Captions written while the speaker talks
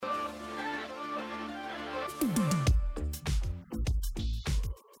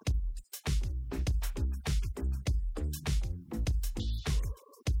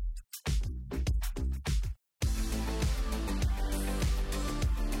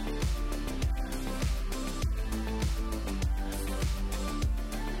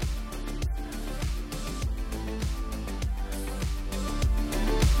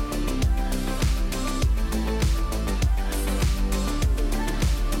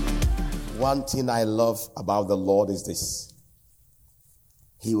One thing I love about the Lord is this.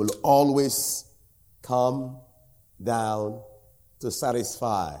 He will always come down to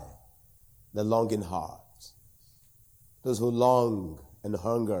satisfy the longing heart. Those who long and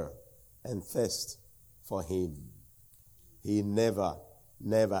hunger and thirst for Him. He never,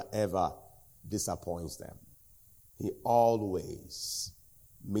 ever disappoints them. He always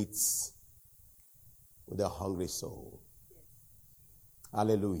meets with a hungry soul.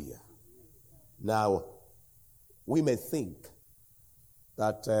 Hallelujah. Now, we may think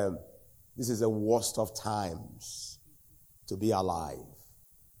that this is the worst of times to be alive.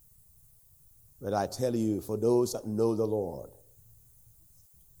 But I tell you, for those that know the Lord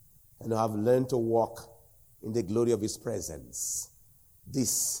and have learned to walk in the glory of His presence,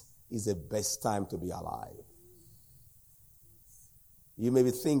 this is the best time to be alive. You may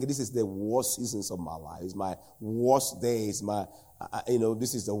be thinking, this is the worst seasons of my life. It's my worst days.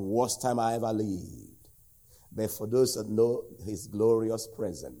 This is the worst time I ever lived. But for those that know His glorious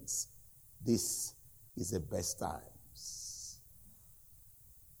presence, this is the best times.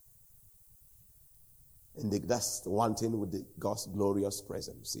 And that's the one thing with God's glorious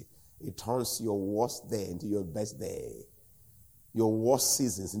presence. See, it turns your worst day into your best day. Your worst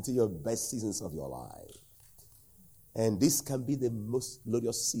seasons into your best seasons of your life. And this can be the most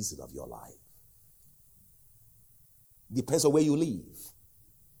glorious season of your life. Depends on where you live.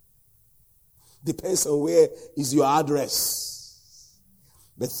 Depends on where is your address.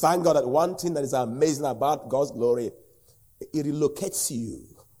 But thank God that one thing that is amazing about God's glory, it relocates you.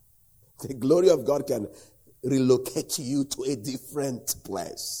 The glory of God can relocate you to a different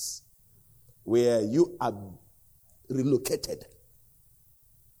place where you are relocated.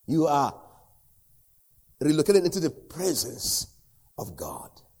 You are relocated into the presence of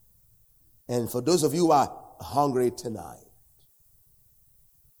God. And for those of you who are hungry tonight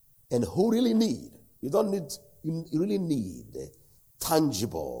and who really need, you really need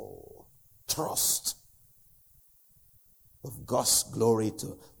tangible trust of God's glory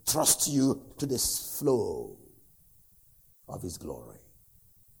to trust you to this flow of His glory.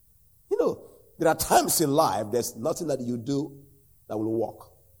 You know, there are times in life there's nothing that you do that will work.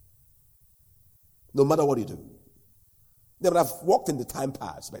 No matter what you do. They would have worked in the time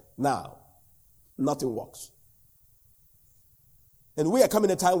past, but now, nothing works. And we are coming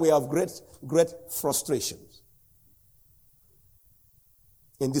a time where we have great frustrations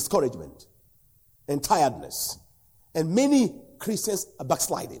and discouragement and tiredness. And many Christians are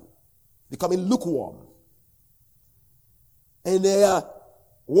backsliding, becoming lukewarm. And they are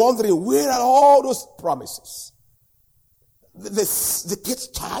wondering, where are all those promises? They get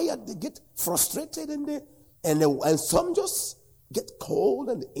tired, they get frustrated, and some just get cold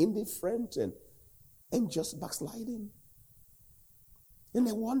and indifferent and just backsliding. And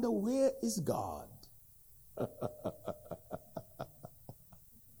they wonder, where is God?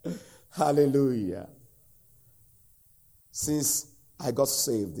 Hallelujah. Since I got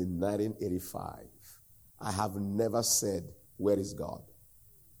saved in 1985, I have never said, where is God?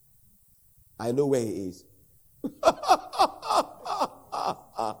 I know where He is.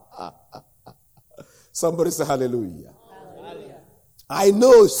 Somebody say hallelujah. Hallelujah. I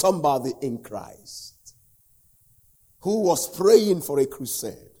know somebody in Christ who was praying for a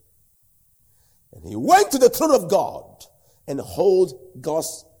crusade. And he went to the throne of God and hold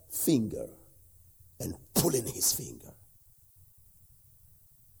God's finger and pulling His finger.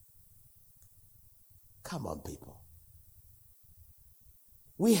 Come on, people.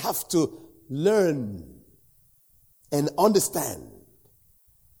 We have to learn and understand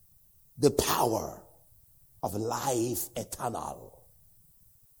the power of life eternal.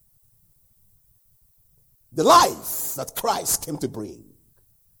 The life that Christ came to bring.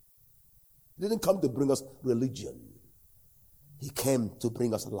 He didn't come to bring us religion. He came to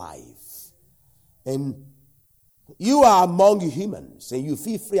bring us life. And you are among humans, and you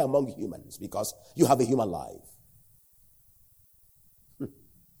feel free among humans because you have a human life.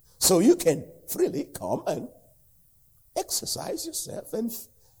 So you can freely come and exercise yourself and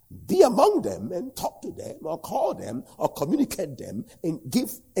be among them and talk to them or call them or communicate them and give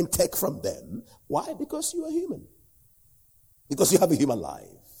and take from them. Why? Because you are human. Because you have a human life.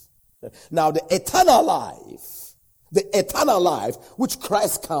 Now the eternal life which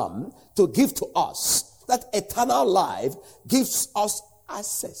Christ came to give to us, that eternal life gives us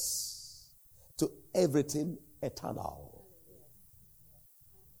access to everything eternal.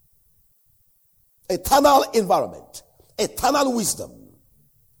 Eternal environment, eternal wisdom,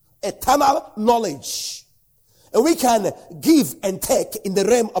 eternal knowledge. And we can give and take in the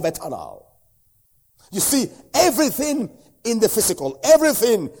realm of eternal. You see, everything in the physical,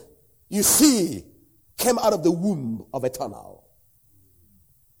 everything you see, came out of the womb of eternal.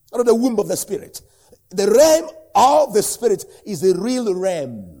 Out of the womb of the Spirit. The realm of the Spirit is the real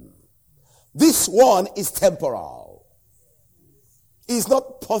realm. This one is temporal. It is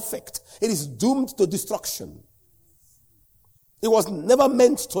not perfect. It is doomed to destruction. It was never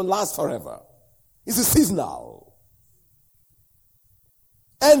meant to last forever. It's seasonal.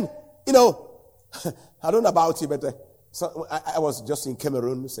 And, I don't know about you, but I was just in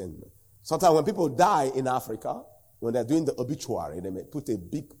Cameroon. And sometimes when people die in Africa, when they're doing the obituary, they may put a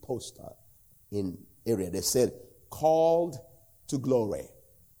big poster in area. They said, called to glory.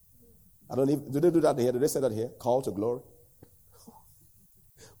 Do they do that here? Do they say that here? Call to glory?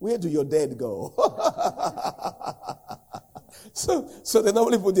 Where do your dead go? So they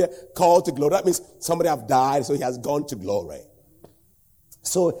normally put there, call to glory. That means somebody have died, so he has gone to glory.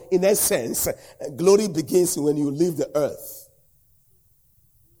 So in essence, glory begins when you leave the earth.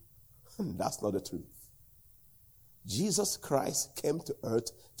 That's not the truth. Jesus Christ came to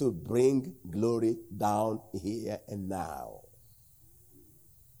earth to bring glory down here and now.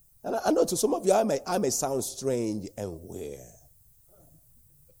 And I know to some of you, I may sound strange and weird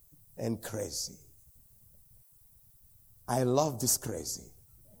and crazy. I love this crazy.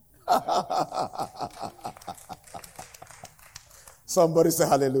 Somebody say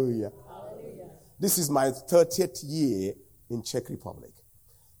hallelujah. Hallelujah. This is my 30th year in Czech Republic.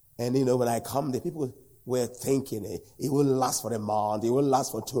 And when I come there, people were thinking it will last for a month, it will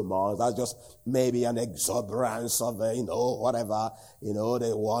last for 2 months. That's just maybe an exuberance of, whatever. They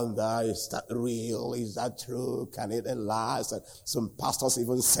wonder, is that real? Is that true? Can it last? And some pastors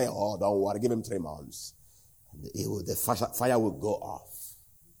even say, oh, don't worry, give him 3 months. The fire will go off.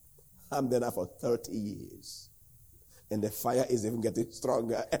 I'm there now for 30 years. And the fire is even getting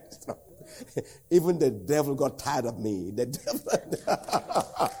stronger and stronger. Even the devil got tired of me. The devil.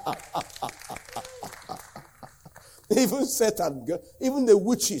 Even Satan, even the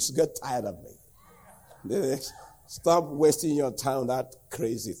witches get tired of me. They stop wasting your time on that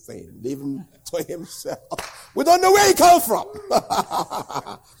crazy thing. Even to himself. We don't know where he come from.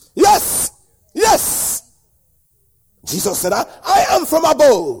 Yes. Jesus said, I am from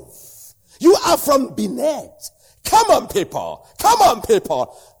above. You are from beneath. Come on, people.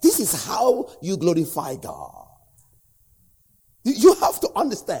 This is how you glorify God. You have to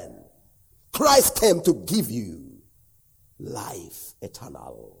understand. Christ came to give you life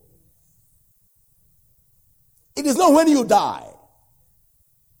eternal. It is not when you die.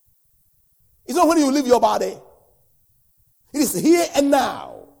 It's not when you leave your body. It is here and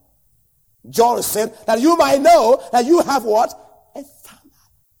now. John said that you might know that you have what? Eternal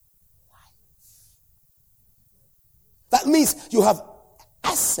life. That means you have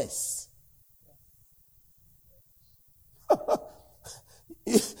access.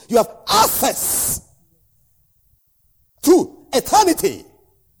 You have access to eternity.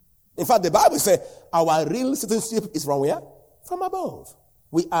 In fact, the Bible says our real citizenship is from where? From above.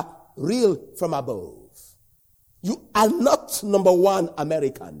 We are real from above. You are not number one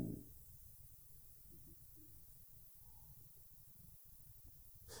American.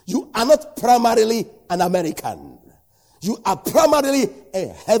 You are not primarily an American. You are primarily a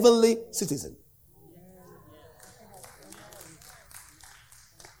heavenly citizen.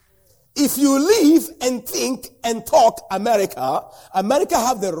 If you live and think and talk America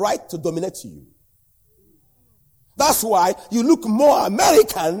have the right to dominate you. That's why you look more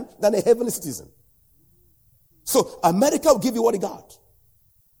American than a heavenly citizen. So America will give you what it got.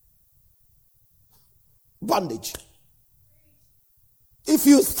 Bondage. If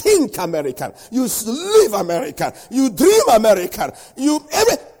you think American, you live American, you dream American,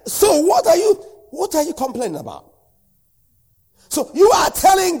 so what are you complaining about? So you are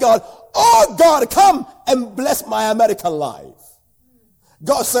telling God, oh God, come and bless my American life.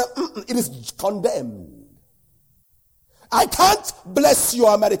 God said, it is condemned. I can't bless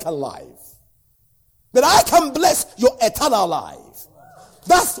your American life. But I can bless your eternal life.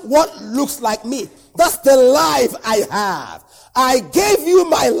 That's what looks like me. That's the life I have. I gave you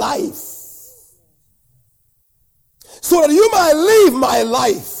my life so that you might live my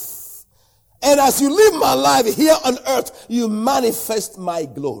life. And as you live my life here on earth, you manifest my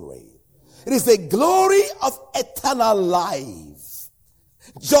glory. It is the glory of eternal life.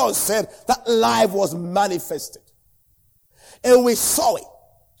 John said that life was manifested. And we saw it.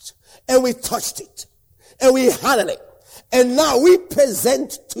 And we touched it. And we handled it. And now we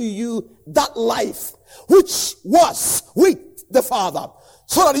present to you that life which was with the Father,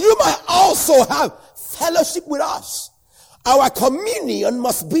 so that you might also have fellowship with us. Our communion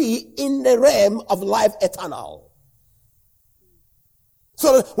must be in the realm of life eternal.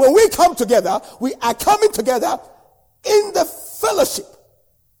 So that when we come together, we are coming together in the fellowship,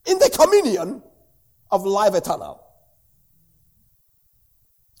 in the communion of life eternal.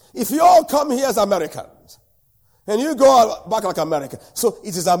 If you all come here as Americans, and you go back like America, so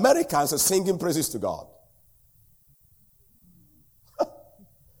it is Americans singing praises to God.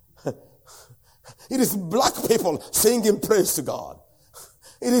 It is black people singing praise to God.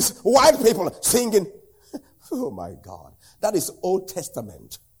 It is white people singing. Oh my God. That is Old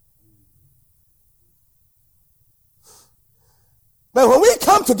Testament. But when we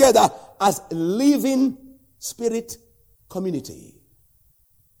come together as a living spirit community.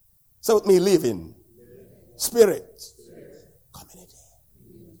 Say with me, living spirit community.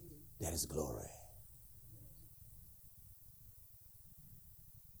 There is glory.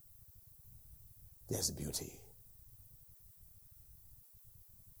 There's beauty.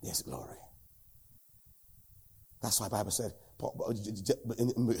 There's glory. That's why the Bible said,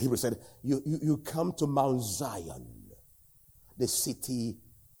 in Hebrew said, you come to Mount Zion, the city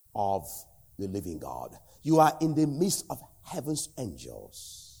of the living God. You are in the midst of heaven's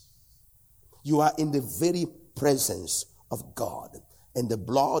angels. You are in the very presence of God and the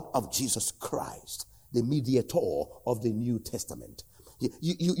blood of Jesus Christ, the mediator of the New Testament.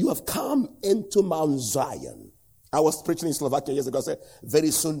 You have come into Mount Zion. I was preaching in Slovakia years ago. I said, very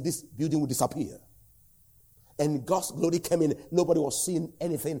soon this building will disappear. And God's glory came in. Nobody was seeing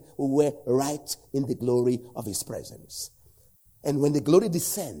anything. We were right in the glory of his presence. And when the glory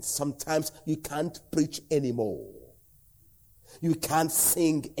descends, sometimes you can't preach anymore. You can't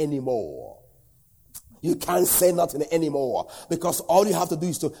sing anymore. You can't say nothing anymore. Because all you have to do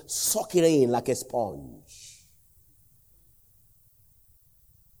is to soak it in like a sponge.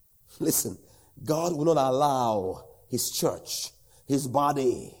 Listen, God will not allow his church, his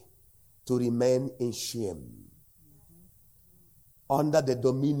body, to remain in shame under the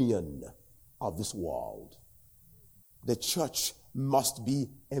dominion of this world. The church must be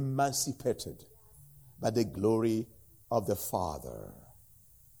emancipated by the glory of the Father.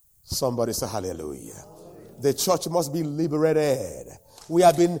 Somebody say hallelujah. The church must be liberated.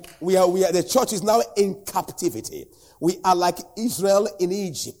 The church is now in captivity. We are like Israel in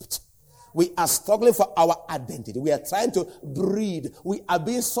Egypt. We are struggling for our identity. We are trying to breathe. We are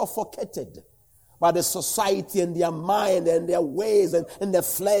being suffocated by the society and their mind and their ways and their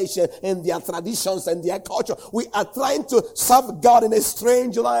flesh and their traditions and their culture. We are trying to serve God in a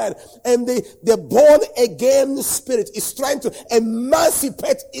strange land. And the born again spirit is trying to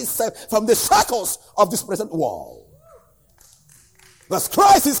emancipate itself from the shackles of this present world. Because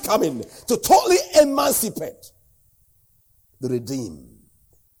Christ is coming to totally emancipate the redeemed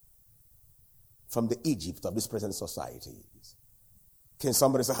from the Egypt of this present society. Can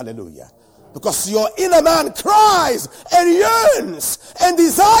somebody say hallelujah? Because your inner man cries and yearns and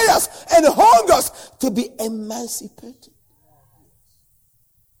desires and hungers to be emancipated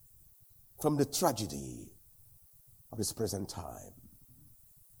from the tragedy of this present time.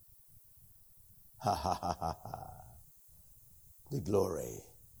 Ha ha ha ha ha. The glory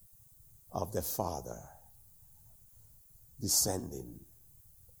of the Father descending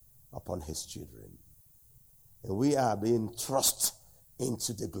upon his children. And we are being thrust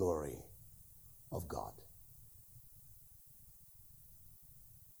into the glory of God.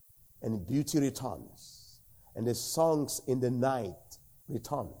 And beauty returns. And the songs in the night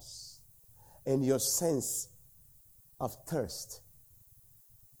returns. And your sense of thirst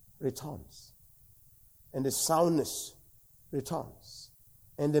returns. And the soundness returns.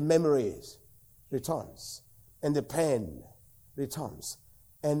 And the memories returns. And the pain returns.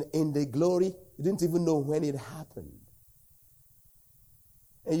 And in the glory, you didn't even know when it happened.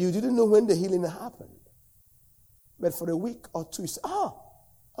 And you didn't know when the healing happened. But for a week or two, you say,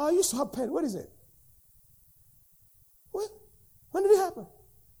 I used to have pain. What is it? When did it happen?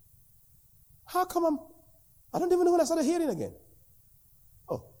 How come I don't even know when I started hearing again.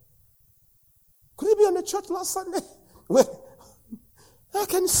 Oh. Could it be on the church last Sunday? Well, I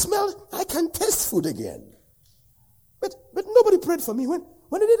can smell, I can taste food again. But nobody prayed for me. When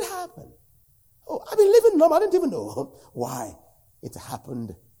did it happen? Oh, I've been living normal. I didn't even know why. It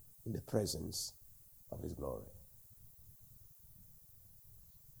happened in the presence of his glory.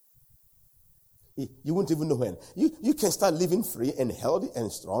 You won't even know when. You can start living free and healthy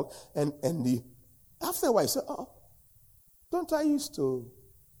and strong. And after a while, you say, don't I used to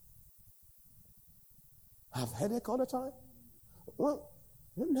have headache all the time? Well,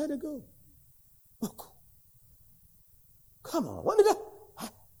 when did it go? Oh, come on. When did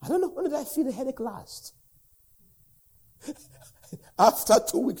I don't know. When did I feel the headache last? After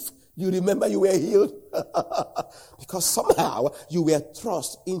 2 weeks, You remember you were healed? Because somehow you were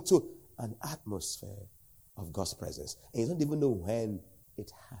thrust into an atmosphere of God's presence. And you don't even know when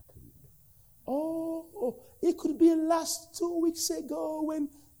it happened. Oh, it could be last 2 weeks ago when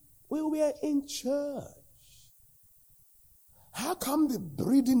we were in church. How come the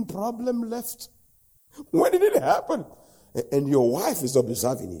breathing problem left? When did it happen? And your wife is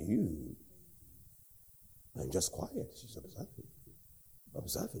observing you. And just quiet. She's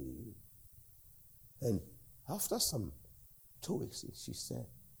observing you. And after some 2 weeks, she said,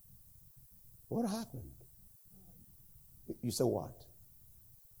 what happened? You said, what?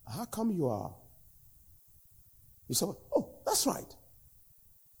 How come you are? You said, oh, that's right.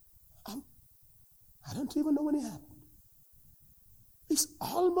 I don't even know when it happened. It's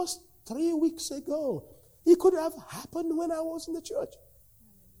almost 3 weeks ago. It could have happened when I was in the church.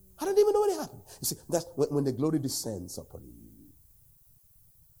 I don't even know when it happened. You see, that's when the glory descends upon you.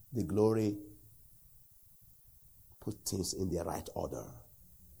 The glory put things in their right order.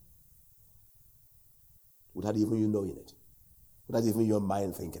 Without even you knowing it. Without even your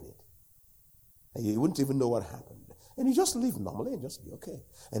mind thinking it. And you wouldn't even know what happened. And you just live normally and just be okay.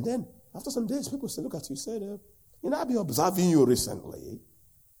 And then, after some days, people say, look at you, say, I've been observing you recently.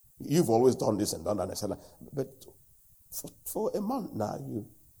 You've always done this and done that. And I said, but for a month now, you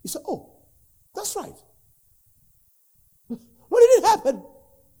said, oh, that's right. When did it happen?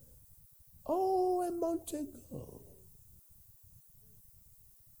 Oh, a month ago.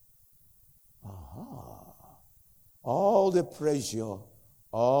 Aha. All the pressure,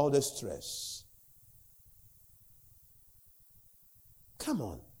 all the stress. Come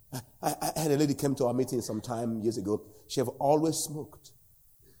on. I had a lady came to our meeting some time years ago. She have always smoked.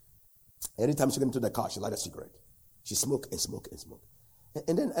 Anytime she came to the car, she light a cigarette. She smoked and smoked and smoked.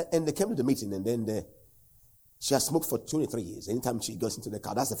 And they came to the meeting, and then she has smoked for 23 years. Anytime she goes into the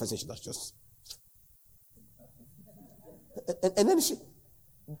car, that's the first thing she does, just. And then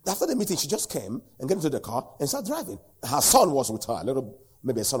after the meeting, she just came and got into the car and started driving. Her son was with her,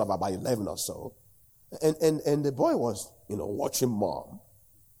 maybe a son of about 11 or so. And the boy was, watching mom.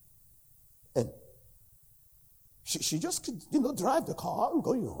 And she just could, drive the car and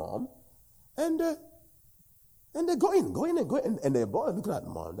going home. And they're going. And the boy looking at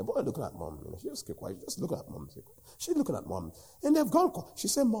mom. She just kept quiet. Just looking at mom. She's looking at mom. And they've gone. She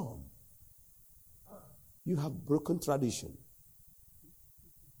said, Mom, you have broken tradition.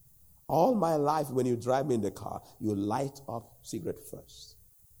 All my life, when you drive me in the car, you light up cigarette first.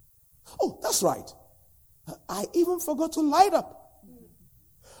 Oh, that's right. I even forgot to light up.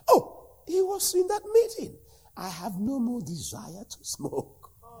 Oh, he was in that meeting. I have no more desire to smoke.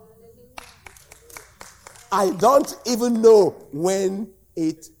 I don't even know when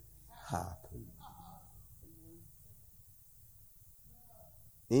it happened.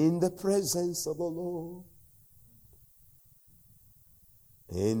 In the presence of the Lord.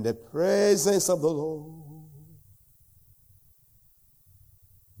 In the presence of the Lord.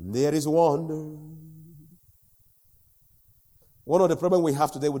 There is wonder. One of the problems we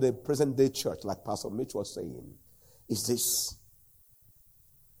have today with the present day church, like Pastor Mitch was saying, is this.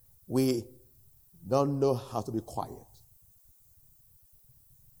 We don't know how to be quiet.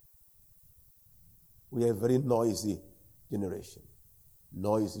 We are a very noisy generation.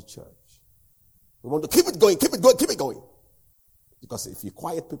 Noisy church. We want to keep it going. Because if you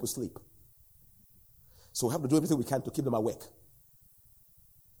quiet, people sleep. So we have to do everything we can to keep them awake.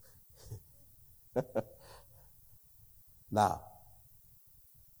 Now,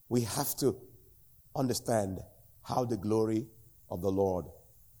 we have to understand how the glory of the Lord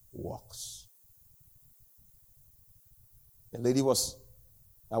works. A lady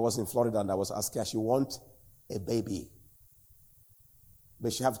I was in Florida and I was asking her, she wants a baby.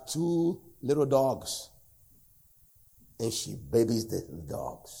 But she have 2 little dogs. And she babies the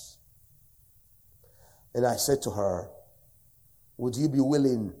dogs. And I said to her, would you be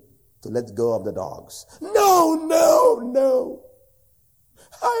willing to let go of the dogs? No.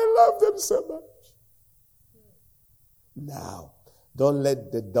 I love them so much. Now, don't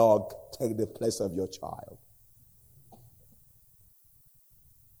let the dog take the place of your child.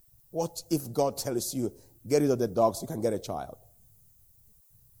 What if God tells you, get rid of the dogs, you can get a child?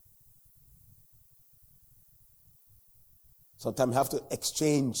 Sometimes you have to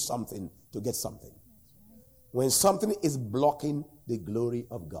exchange something to get something. When something is blocking the glory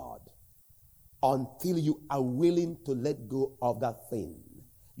of God, until you are willing to let go of that thing,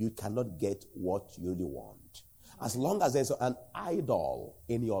 you cannot get what you really want. As long as there's an idol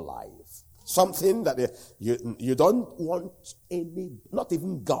in your life, something that you don't want not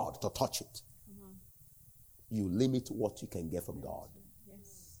even God to touch it, you limit what you can get from God.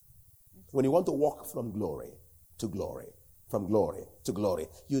 Yes. When you want to walk from glory to glory, from glory to glory,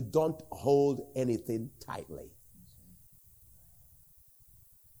 you don't hold anything tightly.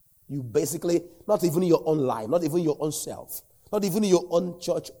 You basically, not even your own life, not even your own self, not even your own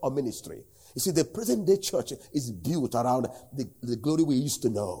church or ministry. You see, the present day church is built around the glory we used to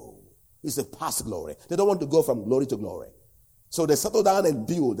know. It's a past glory. They don't want to go from glory to glory. So they settle down and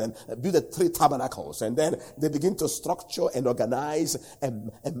build the 3 tabernacles, and then they begin to structure and organize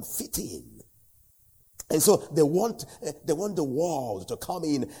and fit in. And so they want the world to come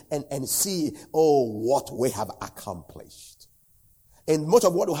in and see, what we have accomplished. And much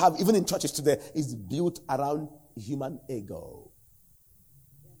of what we have, even in churches today, is built around human ego.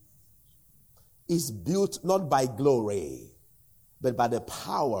 It's built not by glory, but by the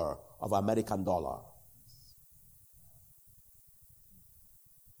power of American dollar.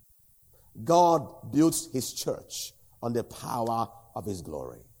 God builds his church on the power of his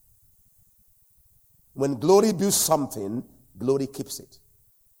glory. When glory builds something, glory keeps it.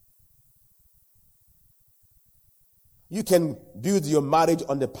 You can build your marriage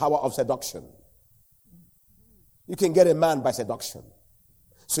on the power of seduction. You can get a man by seduction.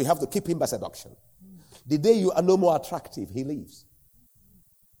 So you have to keep him by seduction. The day you are no more attractive, he leaves.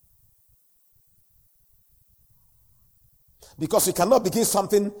 Because you cannot begin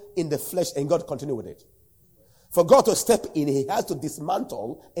something in the flesh and God continue with it. For God to step in, he has to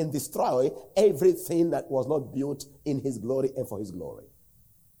dismantle and destroy everything that was not built in his glory and for his glory.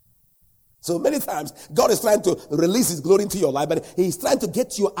 So many times, God is trying to release his glory into your life, but he's trying to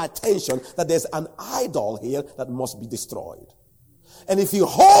get your attention that there's an idol here that must be destroyed. And if you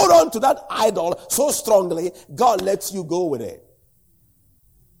hold on to that idol so strongly, God lets you go with it.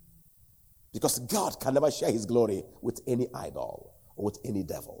 Because God can never share his glory with any idol or with any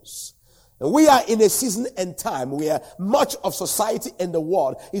devils. And we are in a season and time where much of society and the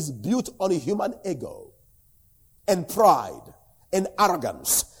world is built on a human ego and pride and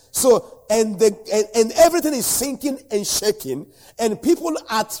arrogance. So, and everything is sinking and shaking, and people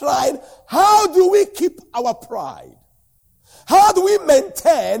are trying, how do we keep our pride? How do we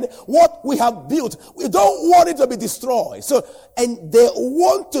maintain what we have built? We don't want it to be destroyed. So, and they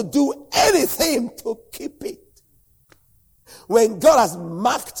want to do anything to keep it. When God has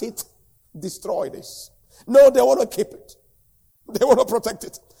marked it, destroy this. No, they want to keep it. They want to protect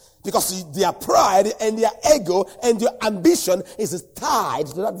it. Because their pride and their ego and their ambition is tied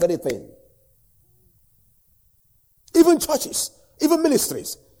to that very thing. Even churches, even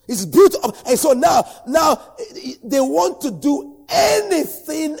ministries, it's built up. And so now they want to do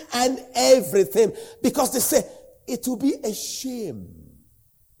anything and everything because they say it will be a shame.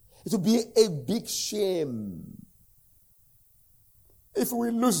 It will be a big shame if we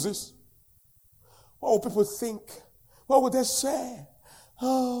lose this. What will people think? What would they say?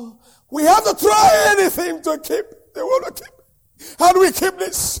 Oh, we have to try anything to keep. They want to keep. How do we keep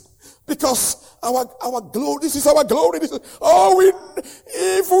this? Because our glory, this is our glory. This is,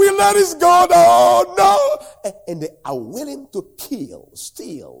 if we let this go, no. And they are willing to kill,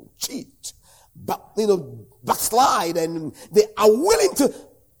 steal, cheat, backslide, and they are willing to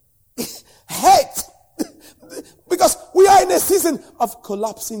hate. Because we are in a season of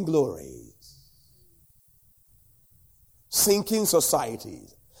collapsing glory. Sinking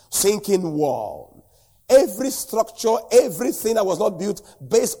societies, sinking world. Every structure, everything that was not built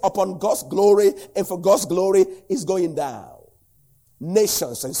based upon God's glory and for God's glory is going down.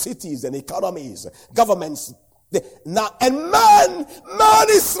 Nations and cities and economies, governments. And man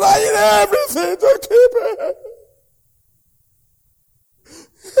is trying everything to keep it.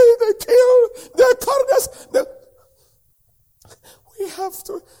 They kill, they cut us. We have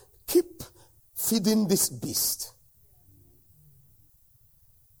to keep feeding this beast.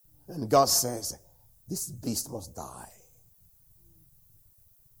 And God says, this beast must die.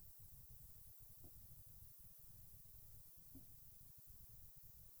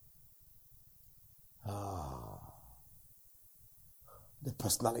 The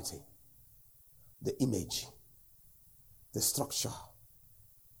personality, the image, the structure,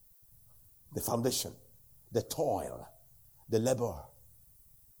 the foundation, the toil, the labor.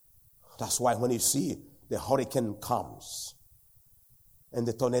 That's why when you see the hurricane comes, and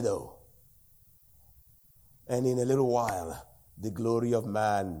the tornado. And in a little while, the glory of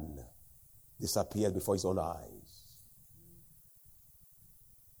man disappeared before his own eyes.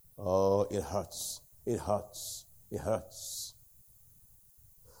 Oh, it hurts. It hurts. It hurts.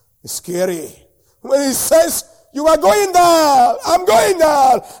 It's scary. When he says, you are going down. I'm going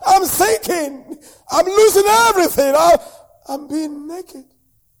down. I'm sinking. I'm losing everything. I'm being naked.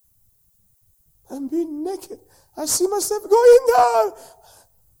 I'm being naked. I see myself going down.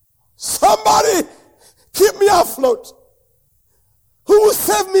 Somebody keep me afloat. Who will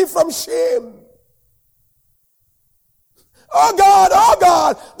save me from shame? Oh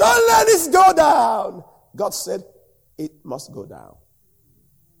God, don't let this go down. God said, it must go down.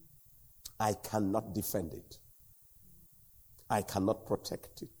 I cannot defend it. I cannot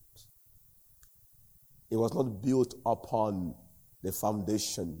protect it. It was not built upon the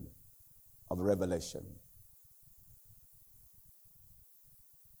foundation of revelation.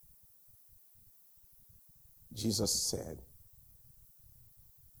 Jesus said,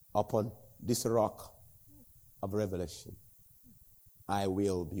 upon this rock of revelation, I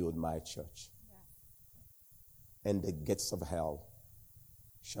will build my church. And the gates of hell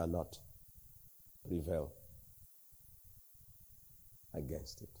shall not prevail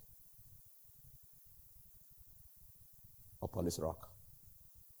against it. Upon this rock,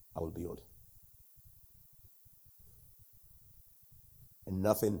 I will build. And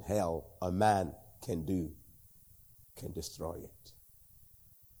nothing hell or man can do can destroy it.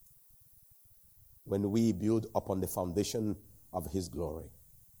 When we build upon the foundation of His glory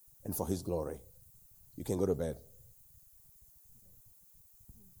and for His glory, you can go to bed.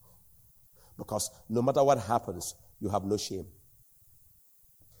 Because no matter what happens, you have no shame.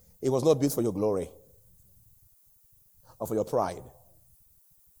 It was not built for your glory or for your pride.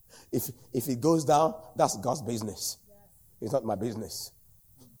 If it goes down, that's God's business. It's not my business.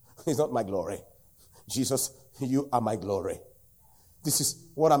 It's not my glory. Jesus, you are my glory. This is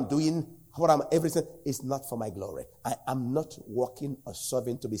what I'm doing, everything is not for my glory. I am not working or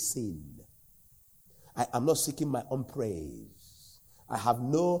serving to be seen. I am not seeking my own praise. I have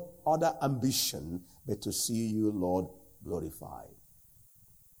no other ambition but to see you, Lord, glorified.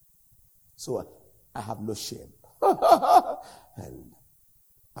 So I have no shame. And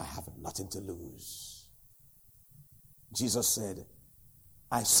I have nothing to lose. Jesus said,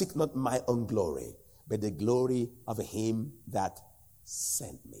 I seek not my own glory, but the glory of Him that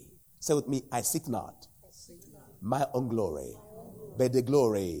sent me. Say with me, I seek not my own glory, but the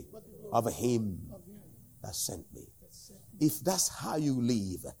glory of Him that sent me. If that's how you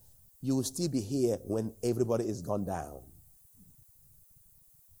live, you will still be here when everybody is gone down.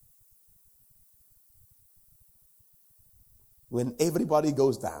 When everybody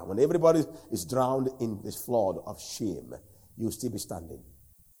goes down, when everybody is drowned in this flood of shame, you will still be standing.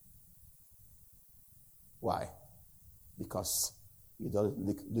 Why? Because you don't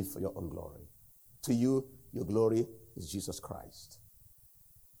live for your own glory. To you, your glory is Jesus Christ.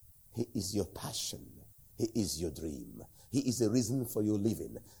 He is your passion. He is your dream. He is the reason for your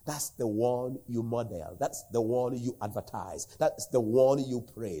living. That's the one you model. That's the one you advertise. That's the one you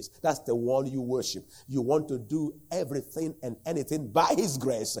praise. That's the one you worship. You want to do everything and anything by His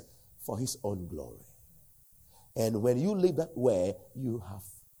grace for His own glory. And when you live that way, you have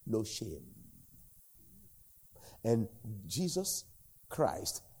no shame. And Jesus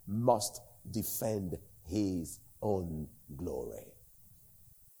Christ must defend His own glory.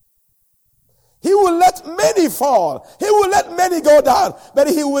 He will let many fall. He will let many go down. But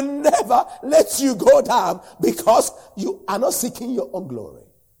He will never let you go down because you are not seeking your own glory.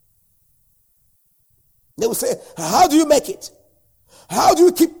 They will say, how do you make it? How do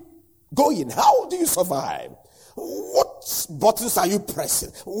you keep going? How do you survive? What buttons are you pressing?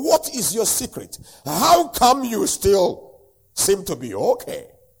 What is your secret? How come you still seem to be okay?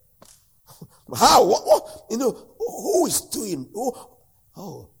 How? What? You know, who is doing?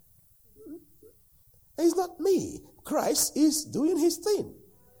 Oh. It's not me. Christ is doing His thing.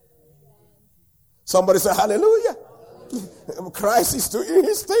 Somebody say hallelujah. Christ is doing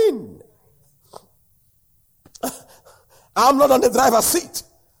His thing. I'm not on the driver's seat.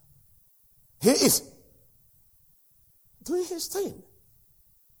 He is doing His thing.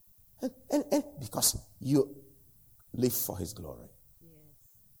 And because you live for His glory.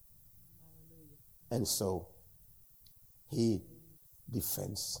 And so He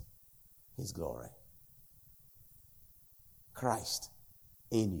defends His glory. Christ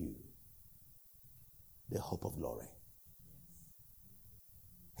in you, the hope of glory.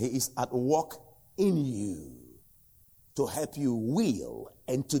 He is at work in you to help you will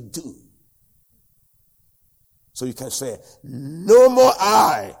and to do. So you can say, no more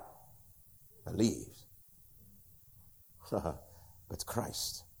I live, but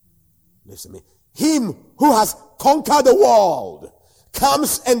Christ lives in me. Him who has conquered the world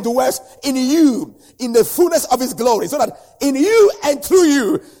comes and dwells in you in the fullness of His glory, so that in you and through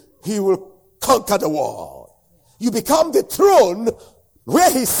you He will conquer the world. You become the throne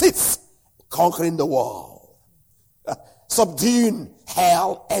where He sits, conquering the world, subduing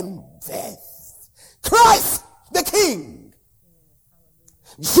hell and death. Christ the King.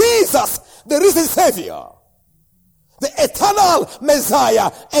 Jesus, the risen Savior, the eternal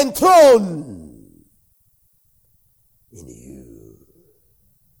Messiah, enthroned in you.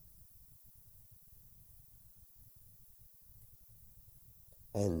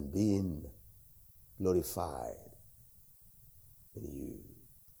 And being glorified in you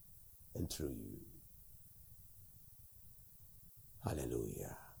and through you.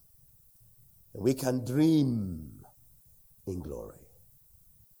 Hallelujah. And we can dream in glory.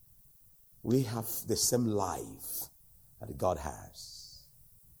 We have the same life that God has.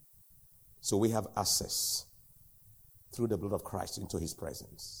 So we have access through the blood of Christ into his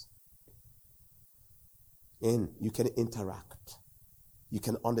presence. And you can interact. You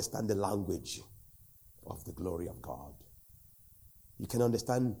can understand the language of the glory of God. You can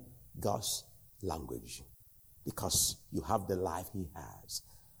understand God's language because you have the life he has.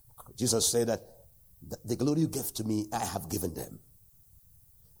 Jesus said that the glory you gave to me, I have given them,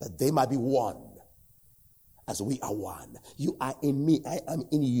 that they might be one as we are one. You are in me, I am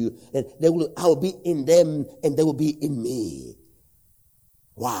in you, and I will be in them, and they will be in me.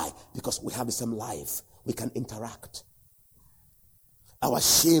 Why? Because we have the same life. We can interact. Our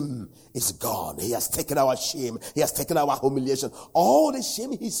shame is gone. He has taken our shame. He has taken our humiliation. All the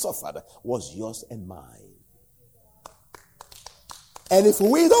shame he suffered was yours and mine. And if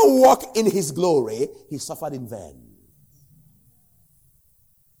we don't walk in his glory, he suffered in vain.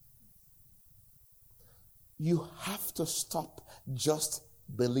 You have to stop just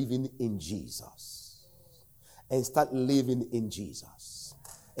believing in Jesus and start living in Jesus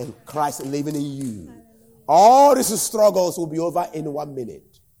and Christ living in you. All these struggles will be over in 1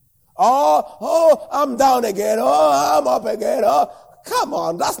 minute. Oh, I'm down again. Oh, I'm up again. Oh, come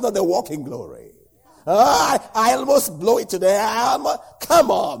on. That's not the walking glory. I almost blow it today.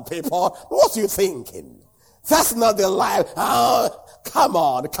 Come on, people. What are you thinking? That's not the life. Oh, come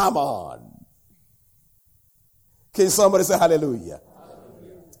on. Can somebody say hallelujah?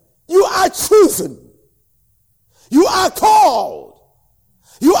 Hallelujah. You are chosen. You are called.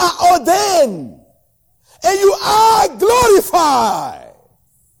 You are ordained. And you are glorified.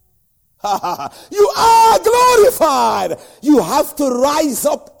 You are glorified. You have to rise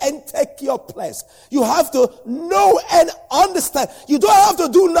up and take your place. You have to know and understand. You don't have to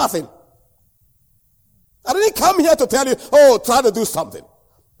do nothing. I didn't come here to tell you, oh, try to do something.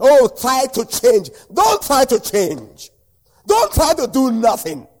 Oh, try to change. Don't try to change. Don't try to do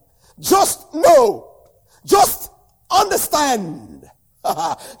nothing. Just know. Just understand.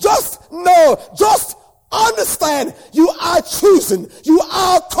 Just know. Just understand. You are chosen. You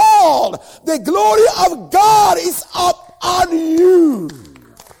are called. The glory of God is up on you.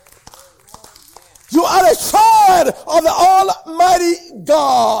 You are a child of the Almighty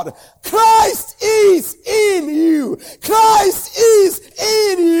God. Christ is in you. Christ is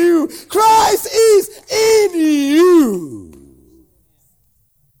in you. Christ is in you.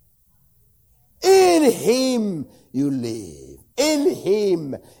 In him you live. In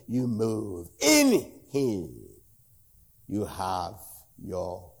him you move. In him you have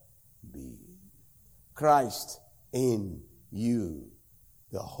your being. Christ in you,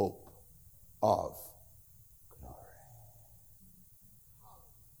 the hope of glory.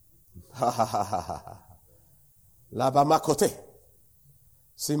 Labamakote,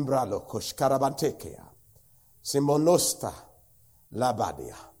 Simbralo koshkarabantekea, Simonosta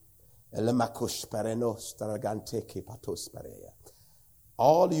labadia, Elemakosh perenos taraganteke patos perea.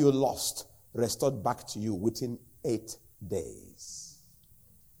 All you lost restored back to you within 8 days.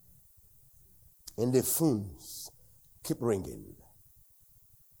 And the phones keep ringing.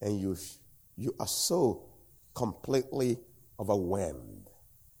 And you are so completely overwhelmed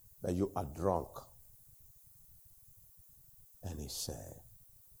that you are drunk. And he said,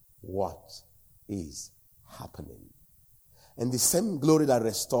 what is happening? And the same glory that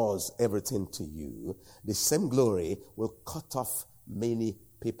restores everything to you, the same glory will cut off many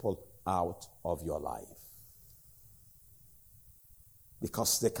people out of your life.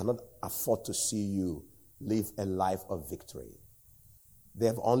 Because they cannot afford to see you live a life of victory. They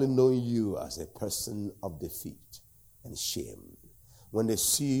have only known you as a person of defeat and shame. When they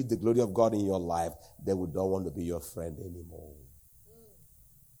see the glory of God in your life, they would not want to be your friend anymore.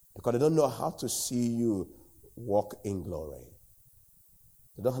 Because they don't know how to see you walk in glory.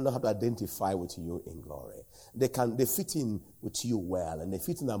 They don't know how to identify with you in glory. They fit in with you well, and they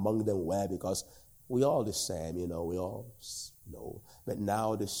fit in among them well because we're all the same, we all know. But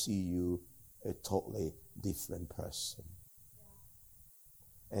now they see you a totally different person.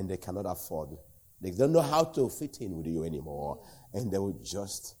 And they cannot afford it. They don't know how to fit in with you anymore. And they will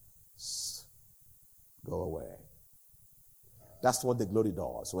just go away. That's what the glory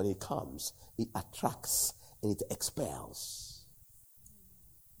does. When it comes, it attracts and it expels.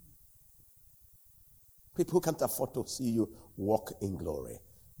 People who can't afford to see you walk in glory,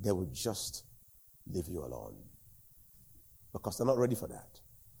 they will just leave you alone. Because they're not ready for that.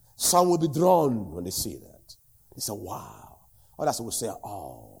 Some will be drawn when they see that. They say, wow. Others will say,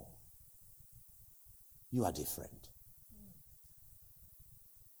 oh, you are different.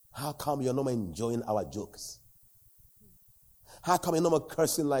 How come you're no more enjoying our jokes? How come you're no more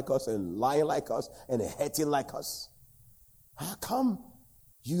cursing like us and lying like us and hating like us? How come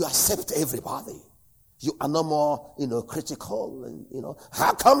you accept everybody? You are no more, critical and,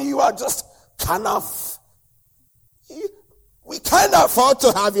 how come you are just kind of, we can't afford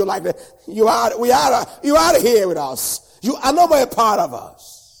to have you like that. You are here with us. You are no more a part of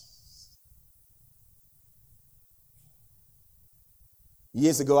us.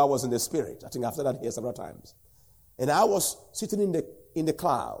 Years ago, I was in the spirit. I think I've said that here several times. And I was sitting in the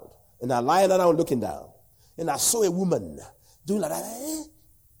cloud. And I lying around looking down. And I saw a woman doing like that.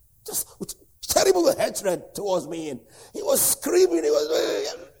 Just with terrible hatred towards me. And he was screaming. He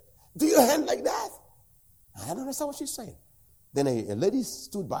was, do your hand like that. I don't understand what she's saying. Then a lady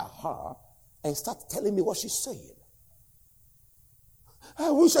stood by her and started telling me what she's saying.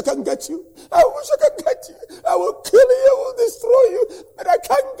 I wish I can get you. I wish I can get you. I will kill you. I will destroy you. But I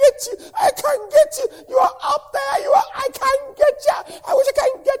can't get you. I can't get you. You are up there. I can't get you. I wish I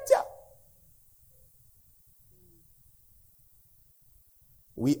can get you.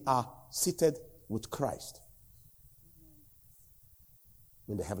 We are seated with Christ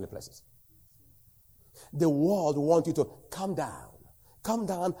in the heavenly places. The world wants you to come down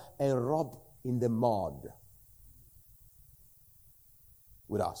and rub in the mud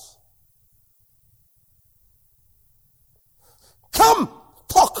with us. Come,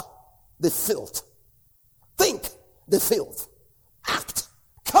 talk the filth. Think the filth. Act.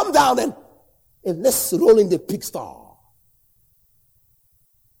 Come down and let's roll in the pigsty.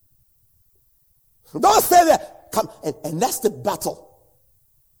 Don't stay there. Come, and that's the battle.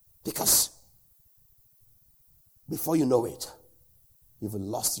 Because before you know it, you've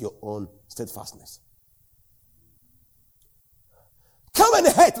lost your own steadfastness. Come and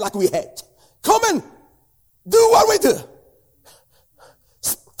hate like we hate. Come and do what we do.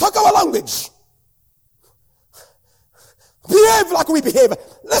 Talk our language. Behave like we behave.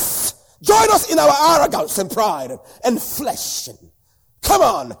 Let's join us in our arrogance and pride and flesh. Come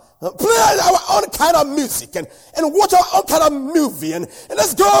on. Play our own kind of music and watch our own kind of movie. And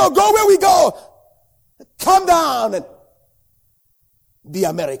let's go where we go. Come down and be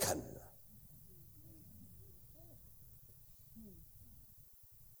American.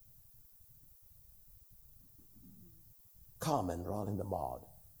 Come and roll in the mud.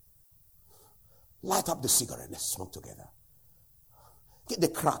 Light up the cigarette. Let's smoke together. Get the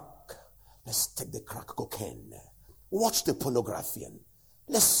crack. Let's take the crack cocaine. Watch the pornography. And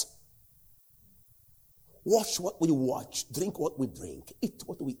let's watch what we watch. Drink what we drink. Eat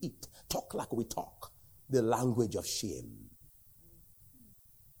what we eat. Talk like we talk. The language of shame.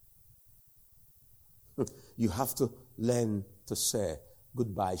 You have to learn to say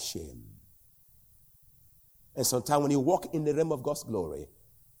goodbye, shame. And sometimes when you walk in the realm of God's glory,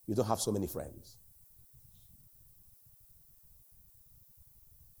 you don't have so many friends.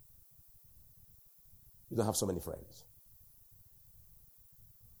 You don't have so many friends.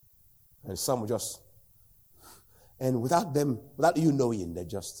 And some just, and without you knowing, they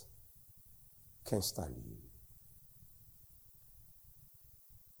just can't stand you.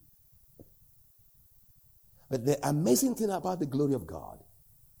 But the amazing thing about the glory of God,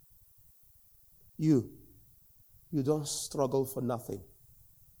 you don't struggle for nothing.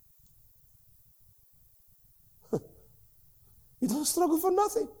 You don't struggle for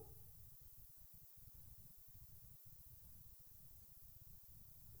nothing.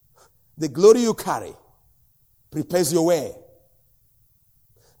 The glory you carry prepares your way.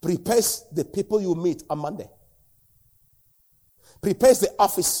 Prepares the people you meet on Monday. Prepares the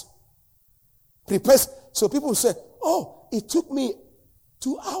office. Prepares, so people say, oh, it took me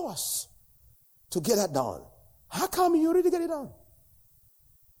 2 hours to get that done. How come you already get it done?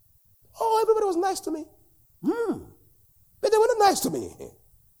 Oh, everybody was nice to me. But they were not nice to me.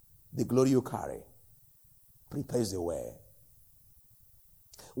 The glory you carry prepares the way.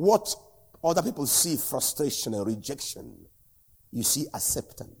 What other people see frustration and rejection, you see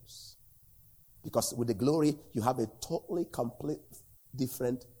acceptance. Because with the glory, you have a totally, complete,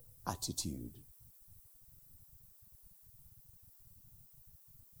 different attitude.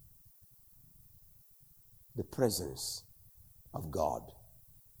 The presence of God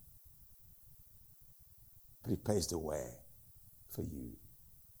prepares the way for you.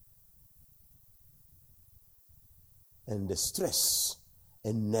 And the stress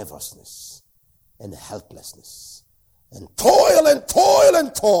and nervousness and helplessness and toil and toil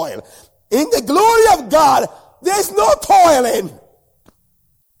and toil. In the glory of God, there's no toiling.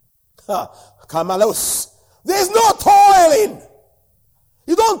 Kamalos. There's no toiling.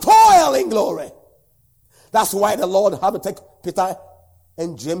 You don't toil in glory. That's why the Lord had to take Peter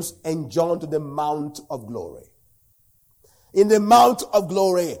and James and John to the Mount of Glory. In the Mount of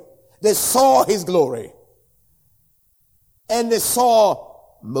Glory, they saw his glory. And they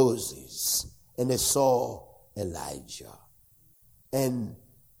saw Moses. And they saw Elijah. And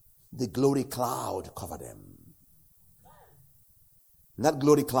the glory cloud covered them. In that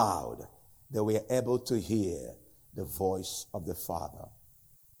glory cloud, they were able to hear the voice of the Father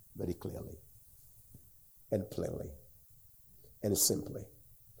very clearly and plainly and simply.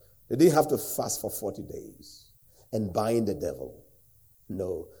 They didn't have to fast for 40 days and bind the devil.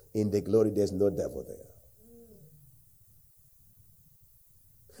 No, in the glory there's no devil there.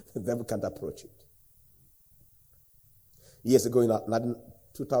 The devil can't approach it. Years ago in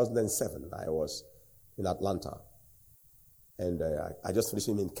 2007, I was in Atlanta. And I just finished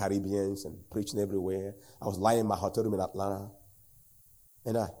in Caribbeans and preaching everywhere. I was lying in my hotel room in Atlanta.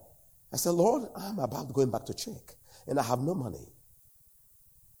 And I said, Lord, I'm about going back to check. And I have no money.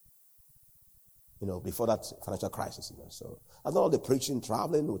 Before that financial crisis. So I've done all the preaching,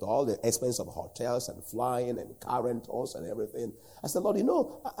 traveling with all the expense of hotels and flying and car rentals and everything. I said, Lord,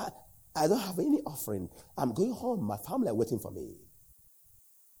 I don't have any offering. I'm going home. My family are waiting for me.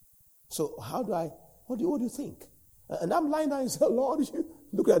 So what do you think? And I'm lying down and say, Lord, you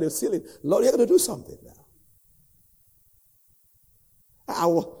look at the ceiling. Lord, you're going to do something now.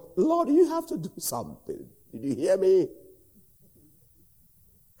 Lord, you have to do something. Did you hear me?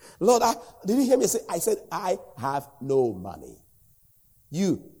 Lord, did you hear me say, I said, I have no money.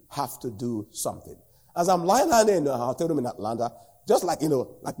 You have to do something. As I'm lying down in a hotel room in Atlanta, just like,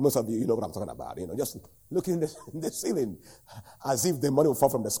 like most of you know what I'm talking about, just looking in the ceiling as if the money will fall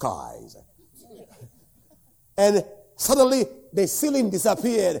from the skies. And suddenly, the ceiling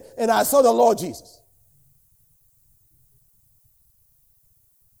disappeared, and I saw the Lord Jesus.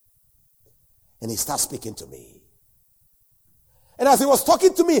 And he started speaking to me. And as he was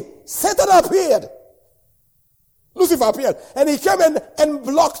talking to me, Satan appeared. Lucifer appeared. And he came and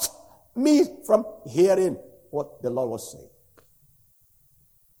blocked me from hearing what the Lord was saying.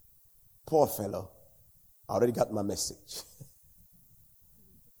 Poor fellow. I already got my message.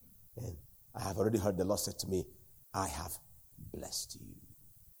 And I have already heard the Lord say to me, I have blessed you.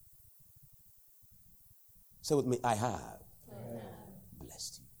 Say with me, I have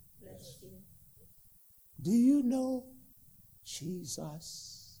blessed you. Do you know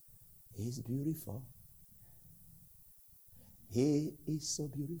Jesus is beautiful? He is so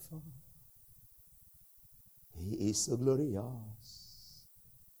beautiful. He is so glorious.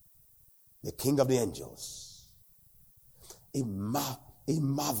 The King of the angels. It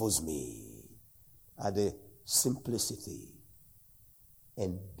marvels me at the simplicity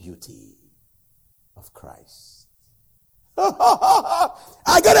and beauty of Christ.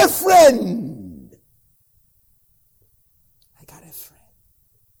 I got a friend. I got a friend.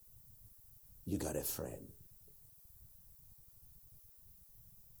 You got a friend.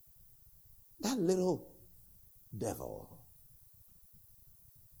 That little devil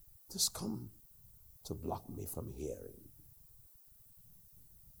just come to block me from hearing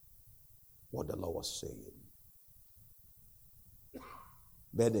what the Lord was saying.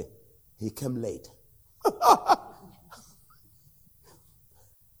 But he came late.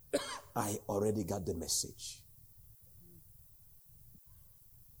 I already got the message.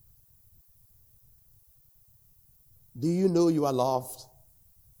 Do you know you are loved?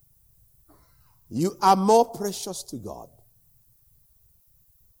 You are more precious to God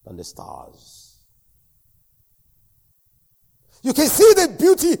than the stars. You can see the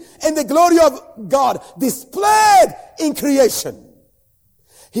beauty and the glory of God displayed in creation.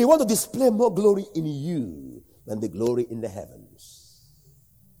 He wants to display more glory in you than the glory in the heavens.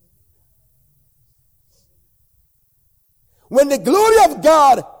 When the glory of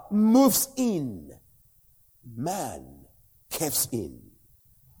God moves in, man caves in.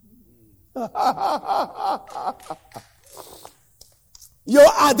 Your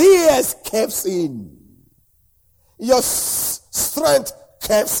ideas caves in. Your strength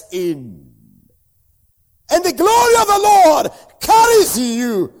caves in. And the glory of the Lord carries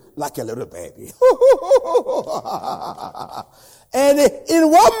you like a little baby. And in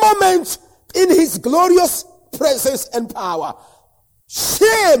one moment, in his glorious presence and power,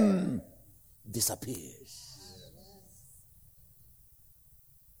 shame disappears.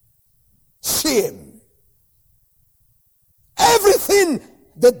 shame. Everything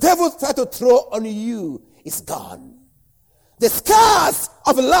the devil tried to throw on you is gone. The scars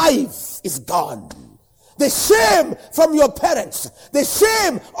of life is gone. The shame from your parents, the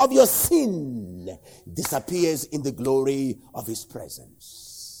shame of your sin disappears in the glory of his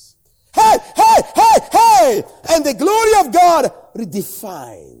presence. Hey, hey, hey, hey! And the glory of God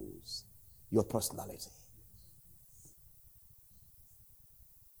redefines your personality.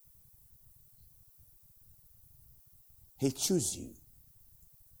 He chose you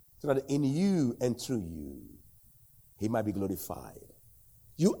so that in you and through you, he might be glorified.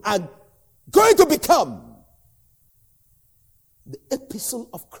 You are going to become the epistle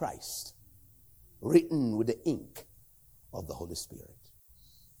of Christ, written with the ink of the Holy Spirit.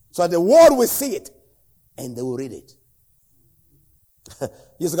 So that the world will see it and they will read it.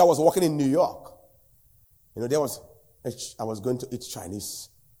 Years ago, I was walking in New York. I was going to eat Chinese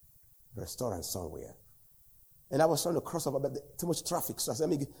restaurant somewhere. And I was trying to cross over, but too much traffic. So I said,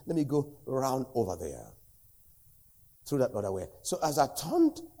 let me go around over there. Through that other way. So as I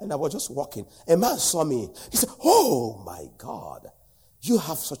turned and I was just walking, a man saw me. He said, oh my God, you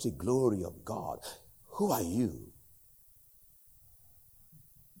have such a glory of God. Who are you?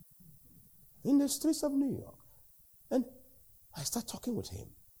 In the streets of New York. And I started talking with him.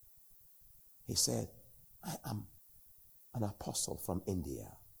 He said, I am an apostle from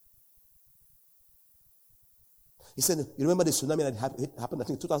India. He said, you remember the tsunami that happened, I think,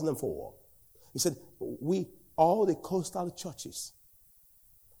 in 2004? He said, all the coastal churches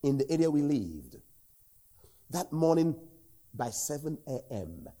in the area we lived, that morning by 7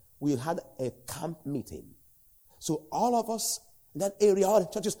 a.m., we had a camp meeting. So all of us in that area, all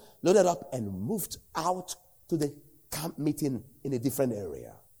the churches loaded up and moved out to the camp meeting in a different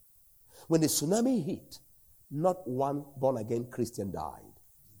area. When the tsunami hit, not one born-again Christian died.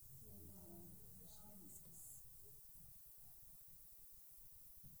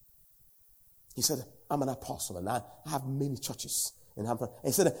 He said, I'm an apostle and I have many churches. And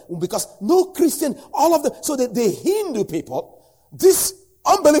he said, because no Christian, all of them, so that the Hindu people, these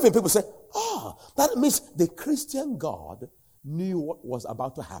unbelieving people say, that means the Christian God knew what was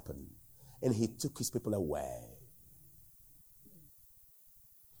about to happen. And he took his people away.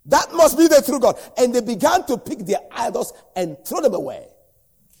 That must be the true God. And they began to pick their idols and throw them away.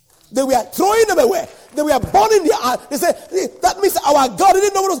 They were throwing them away. They were burning their idols. They said, that means our God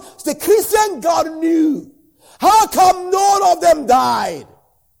didn't know what it was. The Christian God knew. How come none of them died?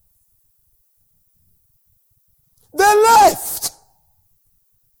 They left.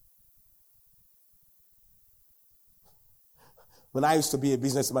 When I used to be a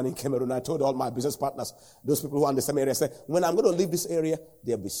businessman in Cameroon, I told all my business partners, those people who are in the same area, I said, when I'm going to leave this area,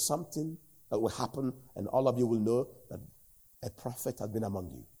 there'll be something that will happen, and all of you will know that a prophet has been among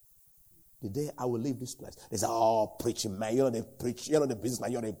you. The day I will leave this place, they say, preaching man, you're not a preacher, you're not a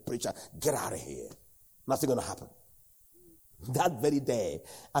businessman, you're a preacher. Get out of here. Nothing going to happen. That very day,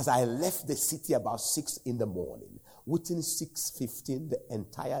 as I left the city about 6 in the morning, within 6:15, the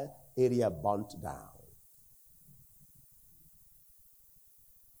entire area burnt down.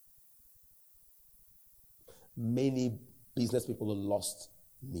 Many business people lost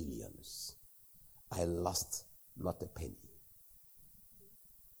millions. I lost not a penny.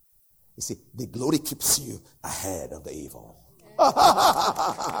 You see, the glory keeps you ahead of the evil.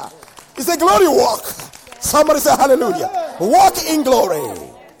 It's a glory walk. Somebody say hallelujah. Walk in glory.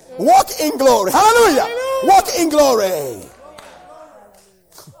 Walk in glory. Hallelujah. Walk in glory.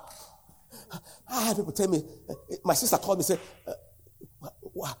 I had people tell me, my sister called me and said,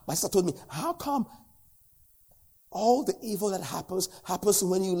 my sister told me, how come all the evil that happens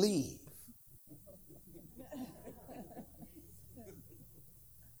when you leave?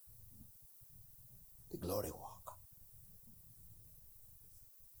 The glory walk.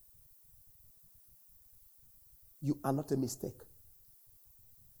 You are not a mistake.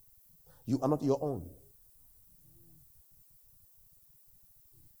 You are not your own.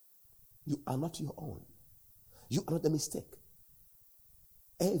 You are not your own. You are not a mistake.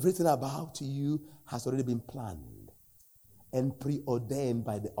 Everything about you has already been planned and preordained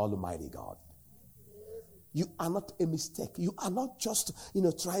by the Almighty God. You are not a mistake. You are not just,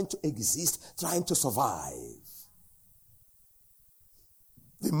 trying to exist, trying to survive.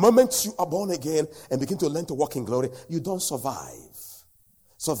 The moment you are born again and begin to learn to walk in glory, you don't survive.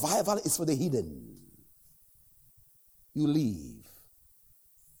 Survival is for the hidden. You live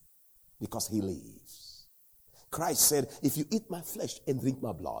because he lives. Christ said, if you eat my flesh and drink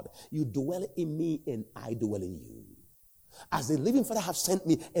my blood, you dwell in me and I dwell in you. As the living Father have sent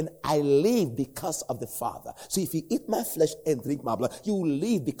me, and I live because of the Father. So if you eat my flesh and drink my blood, you will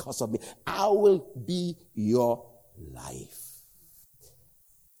live because of me. I will be your life.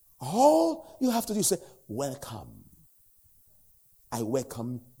 All you have to do is say, welcome. I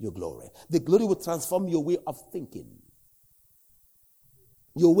welcome your glory. The glory will transform your way of thinking,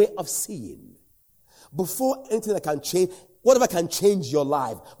 your way of seeing. Before anything that can change, whatever can change your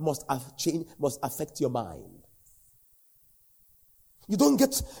life must affect your mind.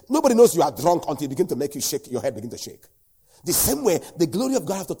 Nobody knows you are drunk until you begin to make you shake, your head begin to shake. The same way, the glory of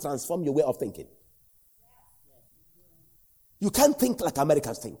God has to transform your way of thinking. You can't think like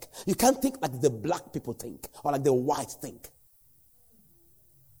Americans think. You can't think like the black people think or like the white think.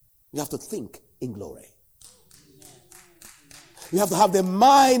 You have to think in glory. You have to have the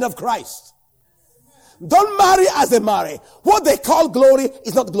mind of Christ. Don't marry as they marry. What they call glory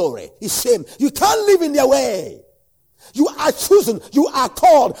is not glory. It's shame. You can't live in their way. You are chosen. You are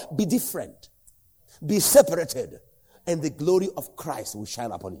called. Be different. Be separated. And the glory of Christ will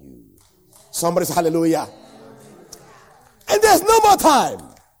shine upon you. Somebody say hallelujah. And there's no more time.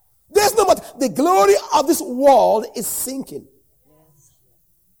 There's no more. The glory of this world is sinking.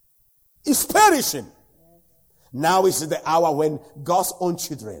 It's perishing. Now is the hour when God's own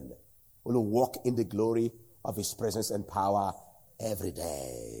children will walk in the glory of his presence and power every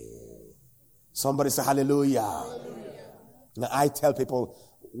day. Somebody say hallelujah. Hallelujah. Now I tell people,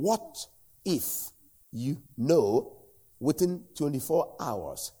 what if you know within 24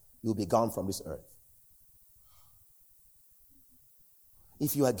 hours you'll be gone from this earth?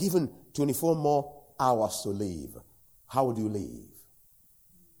 If you are given 24 more hours to live, how would you live?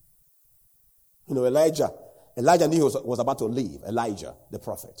 You know, Elijah knew he was about to leave, Elijah, the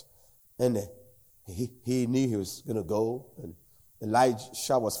prophet. And he knew he was going to go. And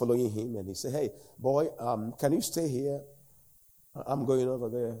Elijah was following him. And he said, hey, boy, can you stay here? I'm going over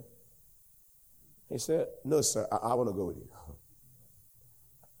there. He said, no, sir, I want to go with you.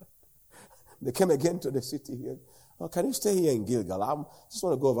 They came again to the city here. Oh, can you stay here in Gilgal? I just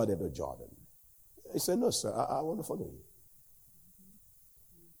want to go over there to Jordan. He said, no, sir, I want to follow you.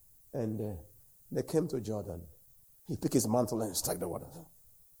 And they came to Jordan. He picked his mantle and struck the water.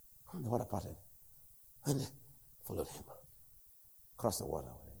 The water parted. And they followed him. Crossed the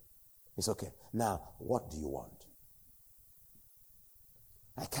water. It's okay. Now, what do you want?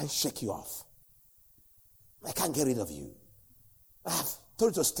 I can't shake you off. I can't get rid of you. I have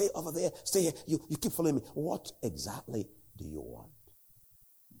told you to stay over there. Stay here. You keep following me. What exactly do you want?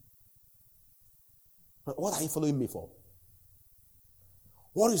 What are you following me for?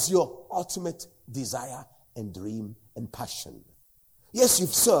 What is your ultimate desire and dream and passion? Yes,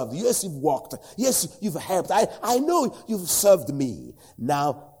 you've served. Yes, you've walked. Yes, you've helped. I know you've served me.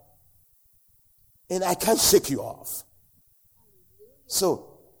 Now, and I can't shake you off.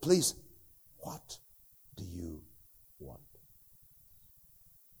 So, please, what do you want?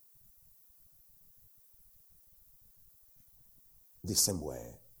 The same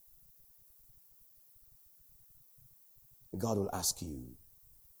way, God will ask you,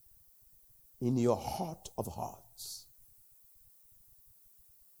 in your heart of hearts,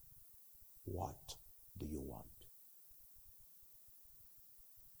 what do you want?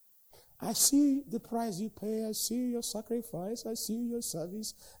 I see the price you pay. I see your sacrifice. I see your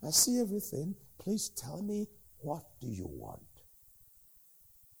service. I see everything. Please tell me, what do you want?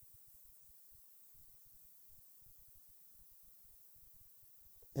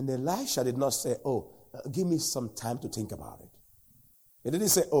 And Elisha did not say, give me some time to think about it. He didn't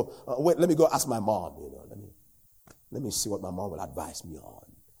say, wait, let me go ask my mom. Let me see what my mom will advise me on.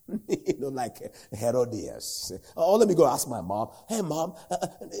 Like Herodias. Let me go ask my mom. Hey, mom,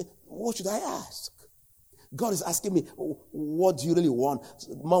 what should I ask? God is asking me, what do you really want?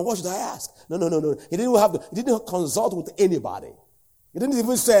 Mom, what should I ask? No. He didn't consult with anybody. He didn't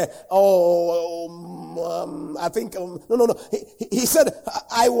even say, I think, no. He said,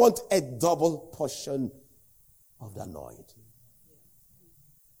 I want a double portion of the anointing.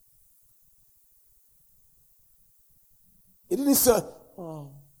 He didn't say,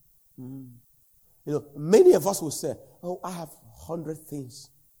 many of us will say, I have 100 things.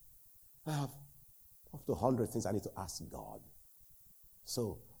 I have up to 100 things I need to ask God.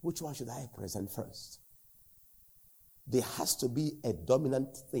 So, which one should I present first? There has to be a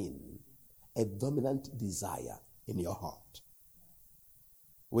dominant thing, a dominant desire in your heart.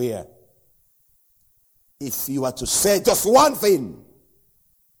 Where, if you are to say just one thing,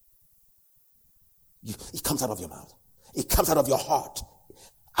 it comes out of your mouth. It comes out of your heart.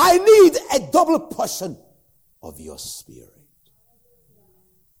 I need a double portion of your spirit.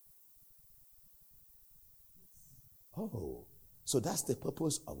 Oh, so that's the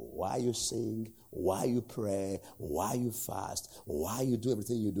purpose of why you sing, why you pray, why you fast, why you do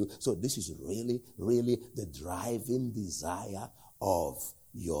everything you do. So this is really, really the driving desire of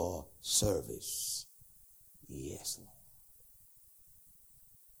your service. Yes, Lord.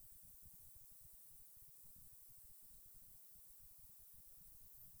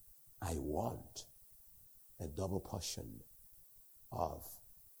 I want a double portion of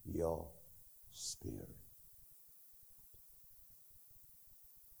your spirit.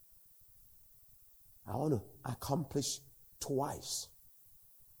 I want to accomplish twice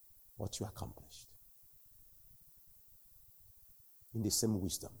what you accomplished. In the same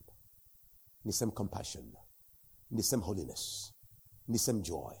wisdom, in the same compassion, in the same holiness, in the same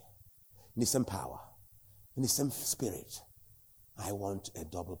joy, in the same power, in the same spirit. I want a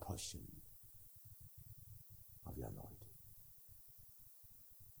double portion of your anointing.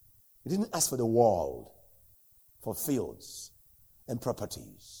 He didn't ask for the world, for fields and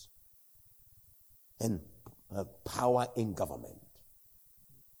properties and power in government.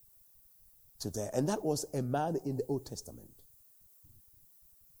 Today, and that was a man in the Old Testament.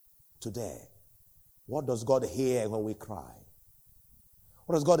 Today, what does God hear when we cry?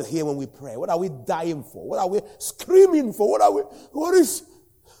 What does God hear when we pray? What are we dying for? What are we screaming for?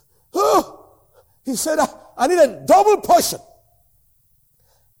 He said, I need a double portion.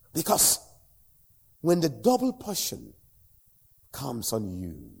 Because when the double portion comes on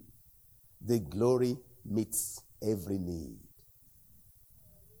you, the glory meets every need.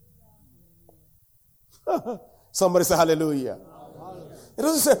 Somebody say hallelujah. It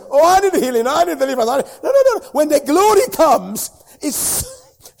doesn't say, oh, I need healing, I need deliverance. No. When the glory comes,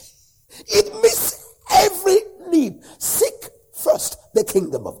 it meets every need. Seek first the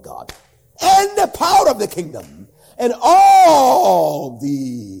kingdom of God and the power of the kingdom, and all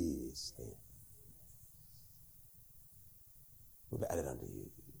these things will be added unto you.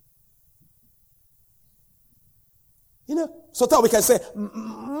 You know, sometimes we can say,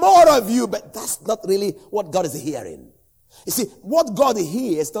 more of you, but that's not really what God is hearing. You see, what God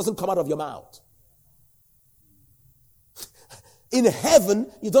hears doesn't come out of your mouth. In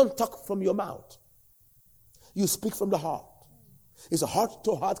heaven, you don't talk from your mouth. You speak from the heart. It's a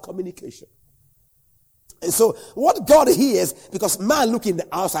heart-to-heart communication. And so, what God hears, because man looks in the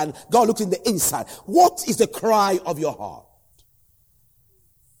outside, God looks in the inside. What is the cry of your heart?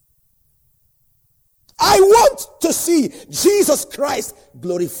 I want to see Jesus Christ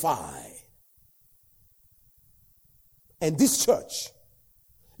glorified. And this church,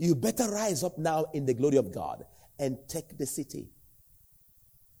 you better rise up now in the glory of God and take the city.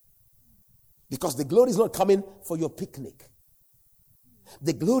 Because the glory is not coming for your picnic.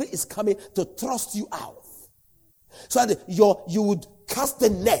 The glory is coming to thrust you out. So that you would cast the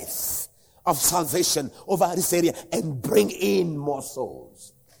net of salvation over this area and bring in more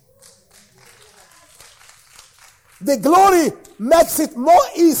souls. The glory makes it more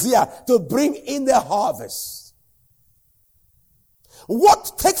easier to bring in the harvest.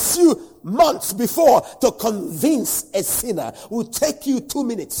 What takes you months before to convince a sinner will take you 2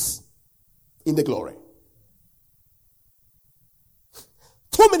 minutes in the glory.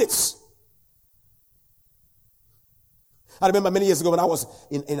 2 minutes. I remember many years ago when I was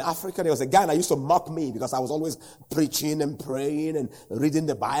in Africa, there was a guy that used to mock me because I was always preaching and praying and reading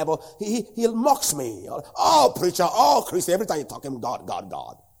the Bible. He mocks me. Oh, preacher, oh, Christian, every time you talk him, God, God,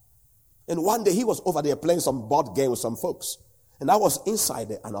 God. And one day he was over there playing some board game with some folks. And I was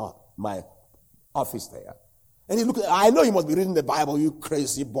inside my office there. And he looked, I know you must be reading the Bible, you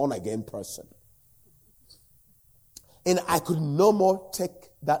crazy born-again person. And I could no more take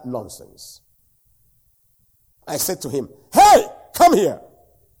that nonsense. I said to him, hey, come here.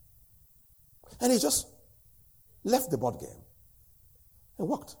 And he just left the board game and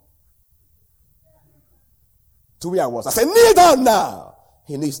walked to where I was. I said, kneel down now.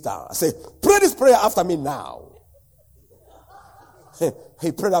 He kneels down. I said, pray this prayer after me now.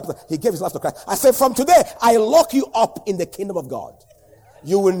 He prayed after, he gave his life to Christ. I said, from today, I lock you up in the kingdom of God.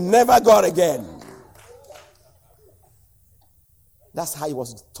 You will never go out again. That's how he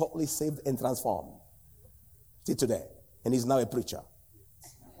was totally saved and transformed. See today. And he's now a preacher.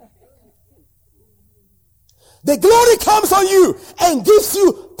 The glory comes on you and gives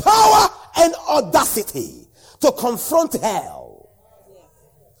you power and audacity to confront hell.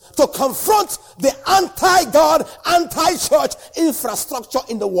 To confront the anti-God, anti-church infrastructure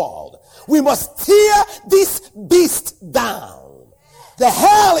in the world. We must tear this beast down. The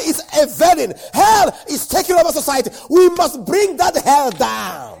hell is evading. Hell is taking over society. We must bring that hell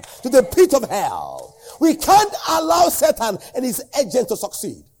down to the pit of hell. We can't allow Satan and his agents to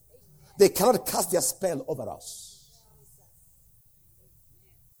succeed. They cannot cast their spell over us.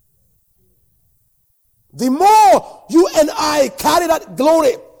 The more you and I carry that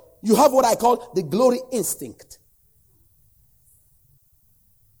glory, you have what I call the glory instinct.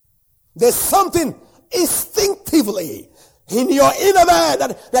 There's something instinctively in your inner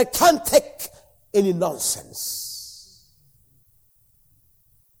man that can't take any nonsense.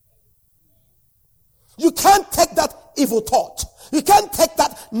 You can't take that evil thought. You can't take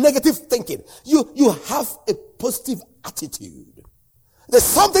that negative thinking. You have a positive attitude. There's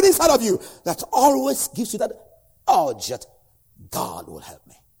something inside of you that always gives you that urge that God will help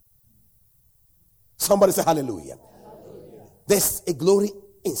me. Somebody say hallelujah. Hallelujah. There's a glory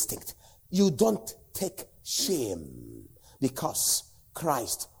instinct. You don't take shame because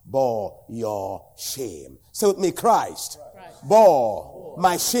Christ bore your shame. Say with me, Christ bore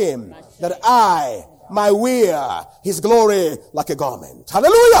my shame, that I might wear his glory like a garment.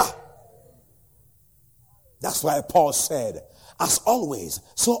 Hallelujah. That's why Paul said, as always,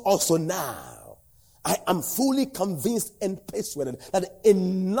 so also now, I am fully convinced and persuaded that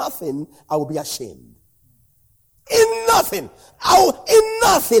in nothing I will be ashamed. In nothing I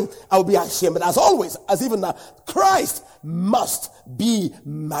will be ashamed. But as always, as even now, Christ must be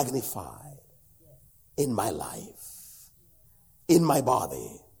magnified in my life, in my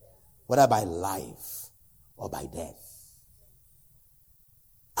body, whether by life or by death.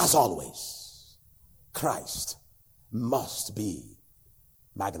 As always, Christ must be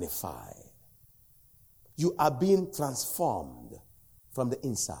magnified. You are being transformed from the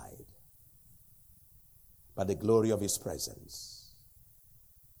inside by the glory of his presence.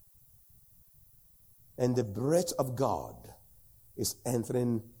 And the breath of God is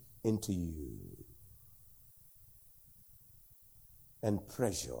entering into you. And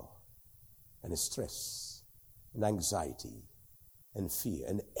pressure and stress and anxiety and fear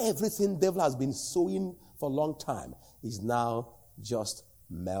and everything the devil has been sowing for a long time is now just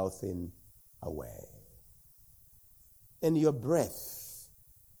melting away. And your breath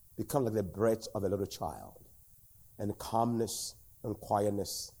becomes like the breath of a little child. And calmness and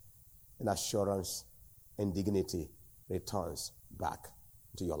quietness and assurance and dignity returns back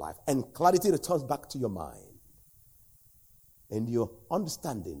to your life. And clarity returns back to your mind. And your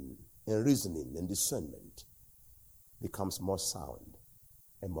understanding and reasoning and discernment becomes more sound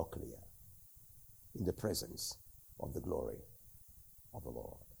and more clear in the presence of the glory of the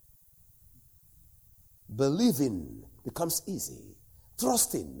Lord. Believing becomes easy.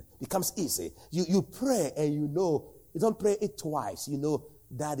 Trusting becomes easy. You pray and you know, you don't pray it twice. You know,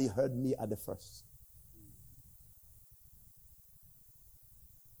 Daddy heard me at the first.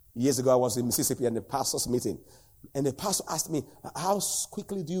 Years ago, I was in Mississippi and the pastor's meeting. And the pastor asked me, how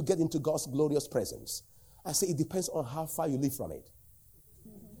quickly do you get into God's glorious presence? I said, it depends on how far you live from it.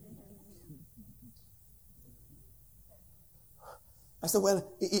 I said,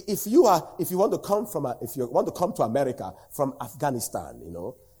 well, if you want to come to America from Afghanistan,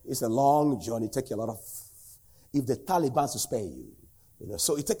 it's a long journey. Take you a lot of, if the Taliban to spare you,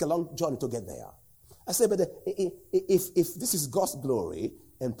 so it take a long journey to get there. I said, but if this is God's glory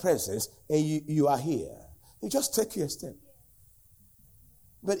and presence, and you are here, you just take your step.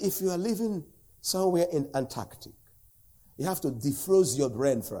 But if you are living somewhere in Antarctic, you have to defroze your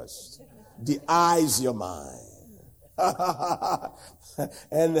brain first, de-ice your mind.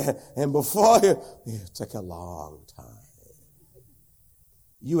 and before you take a long time.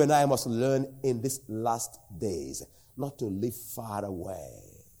 You and I must learn in these last days not to live far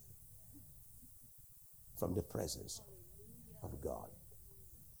away from the presence of God.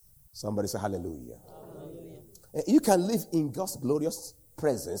 Somebody say hallelujah. Hallelujah. You can live in God's glorious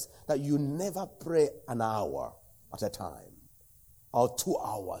presence that you never pray an hour at a time, or 2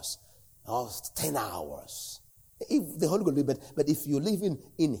 hours, or 10 hours. If the Holy Ghost, but if you live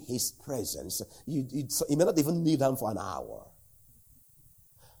in his presence, you may not even kneel down for an hour.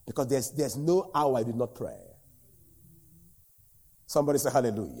 Because there's no hour I did not pray. Somebody say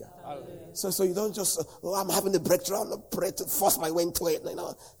hallelujah. Hallelujah. So you don't just, I'm having a breakthrough, I'm not pray to force my way into it.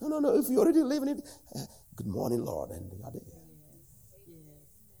 No. If you already live in it, good morning, Lord, and you are there. Yes.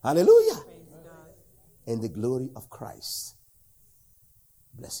 Hallelujah. And the glory of Christ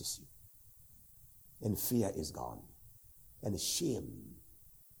blesses you. And fear is gone. And shame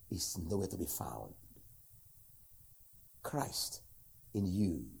is nowhere to be found. Christ in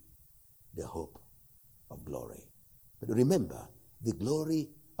you, the hope of glory. But remember, the glory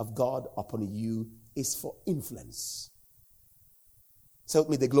of God upon you is for influence. Say with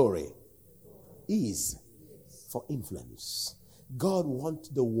me, the glory is for influence. God wants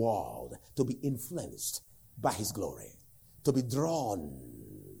the world to be influenced by his glory, to be drawn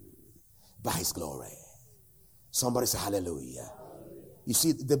by his glory. Somebody say hallelujah. You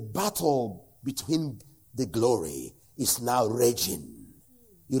see, the battle between the glory is now raging.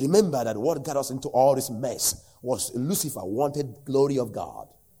 You remember that what got us into all this mess was Lucifer wanted glory of God.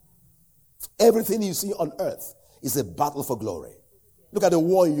 Everything you see on earth is a battle for glory. Look at the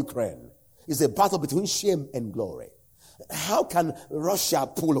war in Ukraine. It's a battle between shame and glory. How can Russia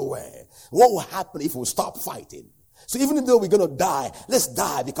pull away? What will happen if we stop fighting? So even though we're going to die, let's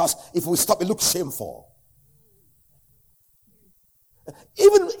die, because if we stop, it looks shameful.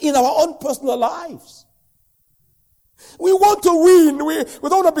 Even in our own personal lives, we want to win. We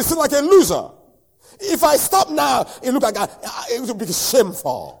don't want to be seen like a loser. If I stop now, it looks like it will be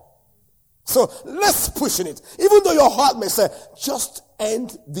shameful. So let's push in it. Even though your heart may say, just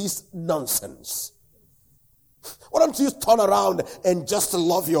end this nonsense. Why don't you turn around and just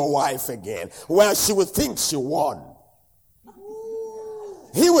love your wife again? Well, she will think she won.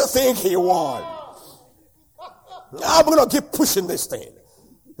 He will think he won. I'm going to keep pushing this thing.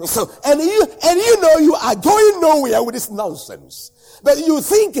 So, and you know you are going nowhere with this nonsense. But you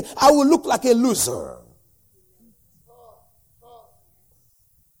think I will look like a loser.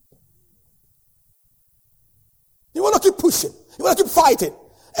 You want to keep pushing. You want to keep fighting.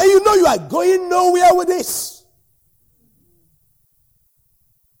 And you know you are going nowhere with this.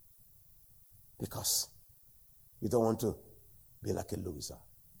 Because you don't want to be like a loser.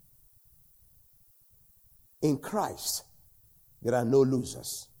 In Christ, there are no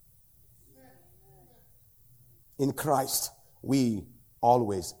losers. In Christ, we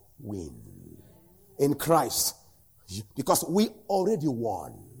always win. In Christ, because we already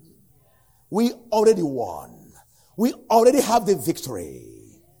won. We already won. We already have the victory.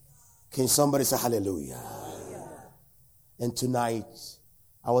 Can somebody say hallelujah? And tonight,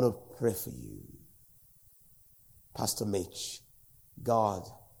 I want to pray for you. Pastor Mitch, God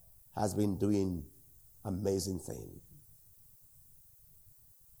has been doing amazing things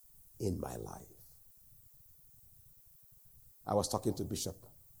in my life. I was talking to Bishop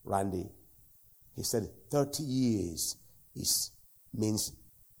Randy. He said 30 years means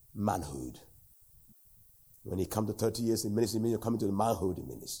manhood. When you come to 30 years in ministry, it means you're coming to the manhood in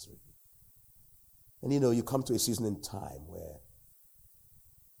ministry. And you come to a season in time where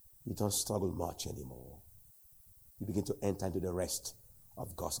you don't struggle much anymore. You begin to enter into the rest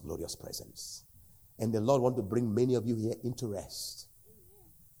of God's glorious presence. And the Lord wants to bring many of you here into rest.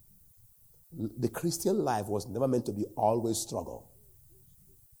 The Christian life was never meant to be always struggle.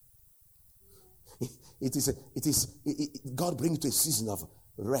 God brings you to a season of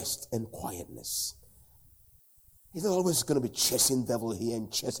rest and quietness. He's not always going to be chasing devil here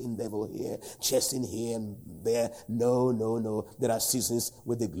and chasing devil here, chasing here and there. No. There are seasons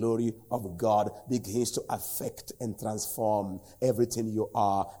where the glory of God begins to affect and transform everything you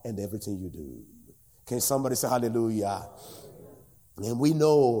are and everything you do. Can somebody say hallelujah? And we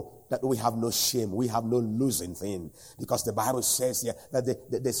know that we have no shame. We have no losing thing. Because the Bible says here that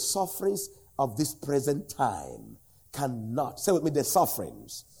the sufferings of this present time cannot, say with me, the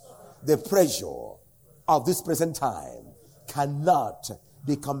sufferings, the pressure of this present time cannot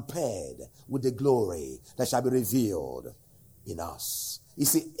be compared with the glory that shall be revealed in us. You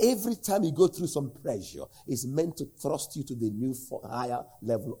see, every time you go through some pressure, it's meant to thrust you to the new higher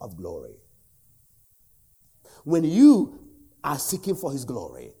level of glory. When you are seeking for his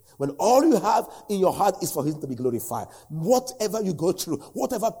glory, when all you have in your heart is for him to be glorified, whatever you go through,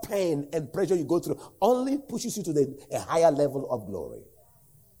 whatever pain and pressure you go through, only pushes you to a higher level of glory.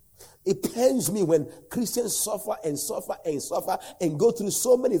 It pains me when Christians suffer and suffer and suffer and go through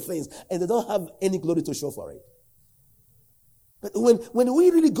so many things and they don't have any glory to show for it. But when we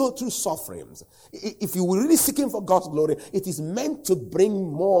really go through sufferings, if you were really seeking for God's glory, it is meant to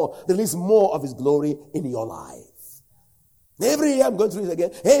release more of his glory in your life. Every year I'm going through this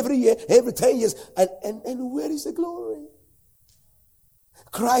again. Every year, every 10 years. And where is the glory?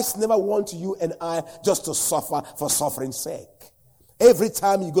 Christ never wants you and I just to suffer for suffering's sake. Every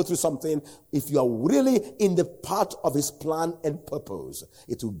time you go through something, if you are really in the part of his plan and purpose,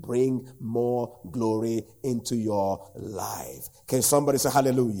 it will bring more glory into your life. Can somebody say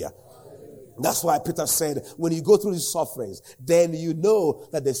hallelujah? That's why Peter said, when you go through these sufferings, then you know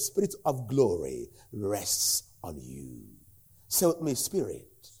that the Spirit of glory rests on you. Say with me, Spirit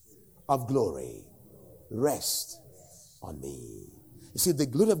of glory, rest on me. You see, the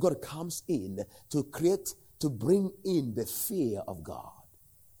glory of God comes in to bring in the fear of God.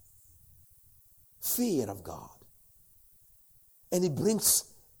 Fear of God. And it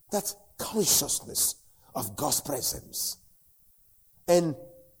brings that consciousness of God's presence. And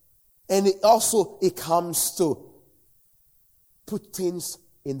it comes to put things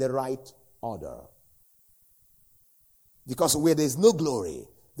in the right order. Because where there's no glory,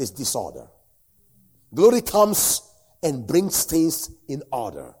 there's disorder. Glory comes and brings things in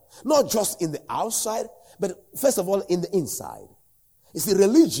order. Not just in the outside, but first of all in the inside. You see,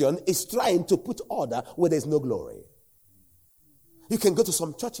 religion is trying to put order where there's no glory. You can go to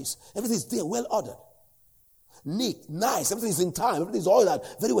some churches, everything is there, well ordered. Neat, nice, everything is in time, everything is ordered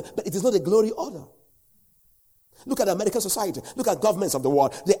very well, but it is not a glory order. Look at American society, look at governments of the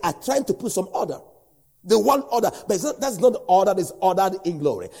world. They are trying to put some order. They want order, but that's not order that is ordered in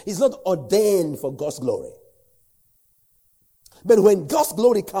glory. It's not ordained for God's glory. But when God's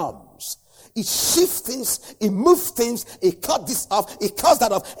glory comes, it shifts things, it moves things, it cuts this off, it cuts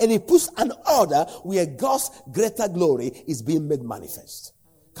that off, and it puts an order where God's greater glory is being made manifest.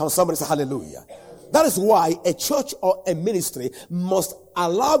 Can somebody say hallelujah? That is why a church or a ministry must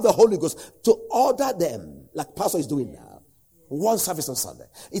allow the Holy Ghost to order them, like Pastor is doing now. One service on Sunday.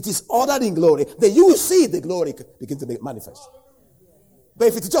 It is ordered in glory. Then you will see the glory begin to manifest. But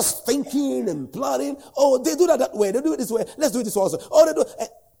if it's just thinking and planning, oh, they do that way, they do it this way, let's do it this way also. Oh, they do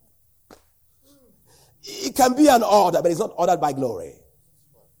it can be an order, but it's not ordered by glory.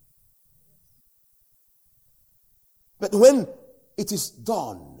 But when it is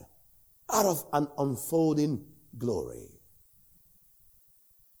done out of an unfolding glory,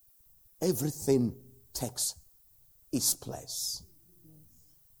 everything takes its place.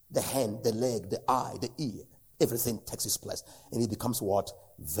 The hand, the leg, the eye, the ear, everything takes its place. And it becomes what?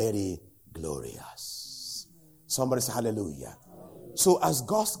 Very glorious. Somebody say hallelujah. So as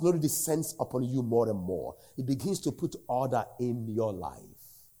God's glory descends upon you more and more, it begins to put order in your life.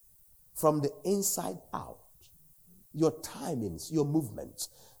 From the inside out, your timings, your movements,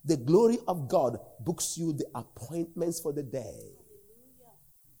 the glory of God books you the appointments for the day.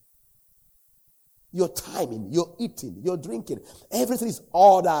 Your timing, your eating, your drinking, everything is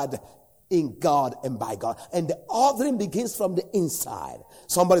ordered in God and by God. And the ordering begins from the inside.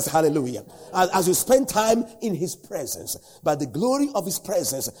 Somebody say hallelujah. As you spend time in His presence, by the glory of His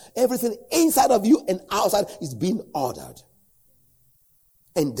presence, everything inside of you and outside is being ordered.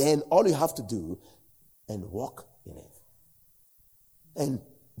 And then all you have to do and walk in it. And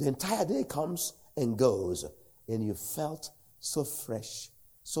the entire day comes and goes, and you felt so fresh,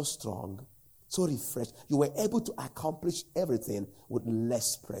 so strong, so refreshed. You were able to accomplish everything with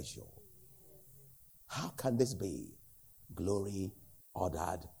less pressure. How can this be? Glory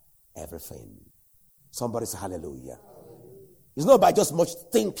ordered everything. Somebody say hallelujah. It's not by just much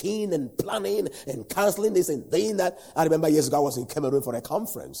thinking and planning and canceling this and doing that. I remember years ago I was in Cameroon for a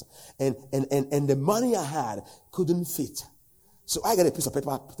conference, and the money I had couldn't fit. So I got a piece of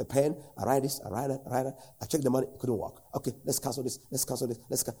paper, put a pen, I write this, I write it. I check the money, it couldn't work. Okay, let's cancel this,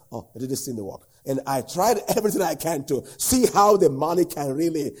 oh, I did this thing, to work. And I tried everything I can to see how the money can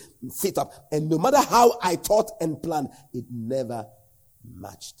really fit up. And no matter how I thought and planned, it never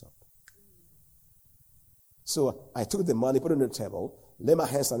matched up. So I took the money, put it on the table, lay my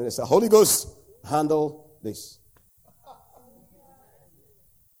hands on it and said, Holy Ghost, handle this.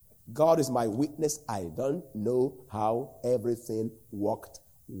 God is my witness. I don't know how everything worked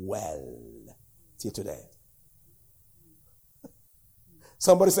well till today.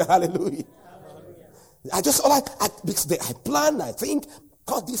 Somebody say hallelujah. I plan, I think,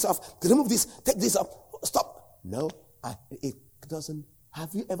 cut this off, remove this, take this off, stop. No, it doesn't.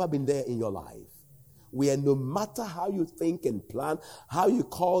 Have you ever been there in your life? Where no matter how you think and plan, how you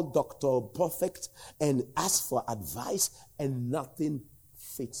call Dr. Perfect and ask for advice and nothing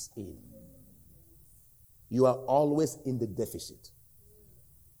fits in. You are always in the deficit.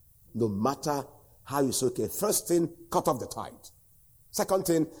 No matter how you say, okay, first thing, cut off the tithe. Second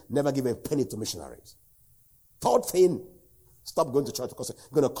thing, never give a penny to missionaries. Third thing, stop going to church because it's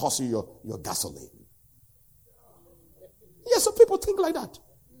going to cost you your gasoline. Yes, some people think like that.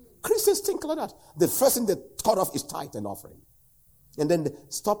 Christians think like that. The first thing they cut off is tithe and offering. And then they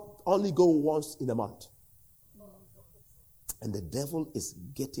stop, only go once in a month. And the devil is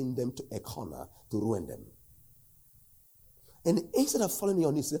getting them to a corner to ruin them. And instead of falling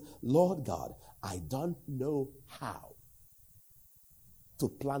on his, Lord God, I don't know how to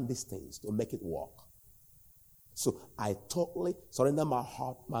plan these things, to make it work. So I totally surrender my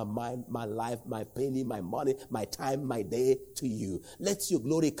heart, my mind, my life, my penny, my money, my time, my day to you. Let your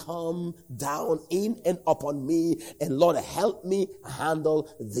glory come down in and upon me. And Lord, help me handle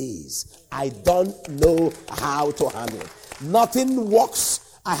these. I don't know how to handle it. Nothing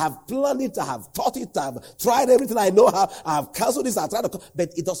works. I have planned it. I have taught it. I have tried everything I know how. I have canceled this. I tried to, but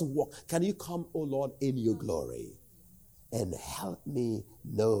it doesn't work. Can you come, oh Lord, in your glory and help me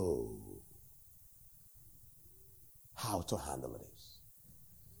know how to handle this?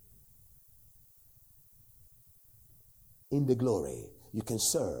 In the glory, you can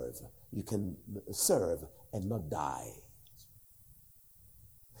serve you can serve and not die.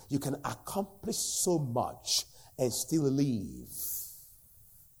 You can accomplish so much and still live.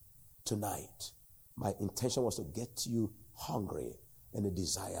 Tonight, my intention was to get you hungry and a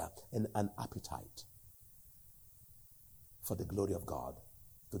desire and an appetite for the glory of God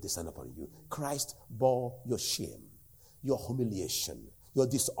to descend upon you. Christ bore your shame, your humiliation, your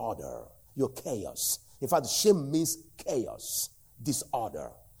disorder, your chaos. In fact, shame means chaos, disorder,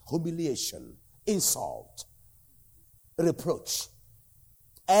 humiliation, insult, reproach,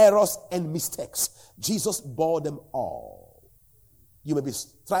 errors and mistakes. Jesus bore them all. You may be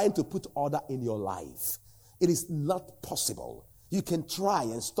trying to put order in your life. It is not possible. You can try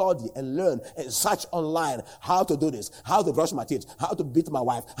and study and learn and search online how to do this, how to brush my teeth, how to beat my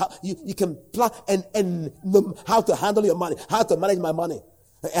wife. You can plan and how to handle your money, how to manage my money,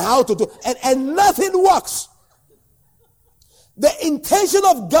 and how to do, and nothing works. The intention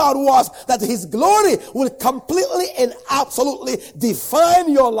of God was that His glory will completely and absolutely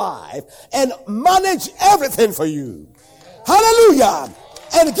define your life and manage everything for you. Hallelujah.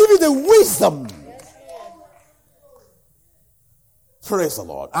 And give you the wisdom. Praise the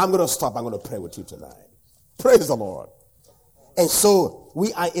Lord. I'm going to stop. I'm going to pray with you tonight. Praise the Lord. And so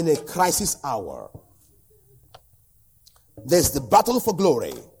we are in a crisis hour. There's the battle for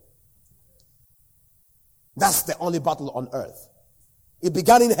glory. That's the only battle on earth. It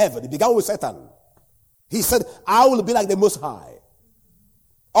began in heaven. It began with Satan. He said, I will be like the Most High.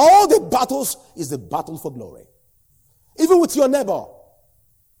 All the battles is the battle for glory. Even with your neighbor.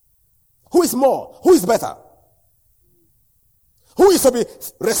 Who is more? Who is better? Who is to be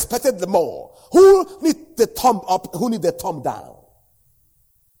respected the more? Who need the thumb up? Who need the thumb down?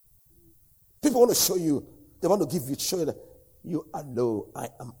 People want to show you, they want to show you that you are low, I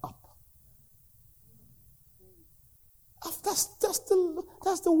am up.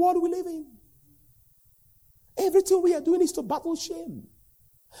 That's the world we live in. Everything we are doing is to battle shame.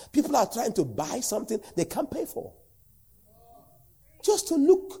 People are trying to buy something they can't pay for. Just to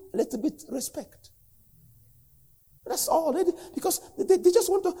look a little bit respect. That's all. Because they just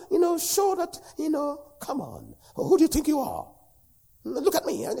want to, show that, come on. Who do you think you are? Look at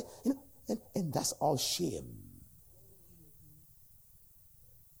me. And that's all shame.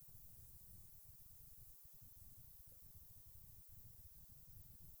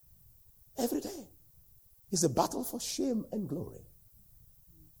 Every day is a battle for shame and glory.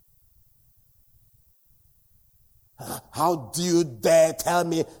 How do you dare tell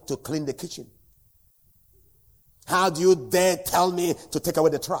me to clean the kitchen? How do you dare tell me to take away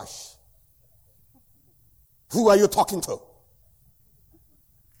the trash? Who are you talking to?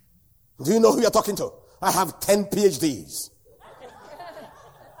 Do you know who you're talking to? I have 10 PhDs.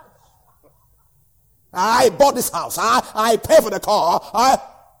 I bought this house. I pay for the car.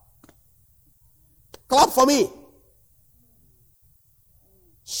 Clap for me.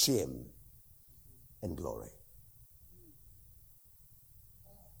 Shame and glory.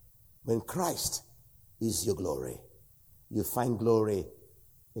 When Christ is your glory, you find glory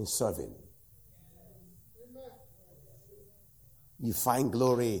in serving. You find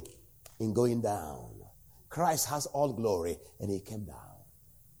glory in going down. Christ has all glory and He came down.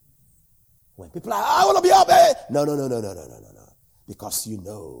 When people are, I want to be up there. No. Because you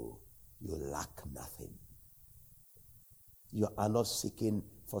know you lack nothing. You are not seeking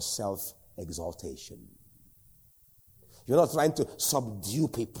for self-exaltation. You're not trying to subdue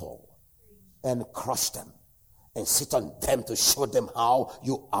people and crush them and sit on them to show them how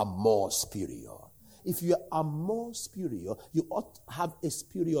you are more superior. If you are more superior, you ought to have a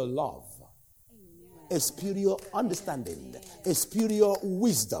superior love, a superior understanding, a superior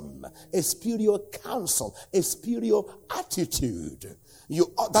wisdom, a superior counsel, a superior attitude.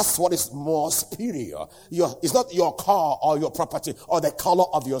 That's what is more superior. It's not your car or your property or the color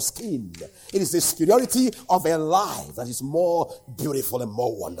of your skin. It is the superiority of a life that is more beautiful and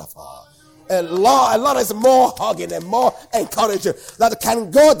more wonderful. A lot is more hugging and more encouraging that can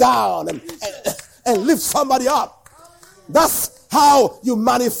go down and lift somebody up. That's how you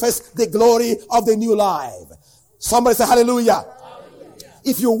manifest the glory of the new life. Somebody say hallelujah. Hallelujah.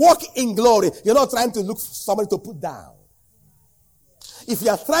 If you walk in glory, you're not trying to look for somebody to put down. If you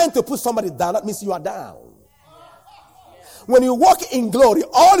are trying to put somebody down, that means you are down. When you walk in glory,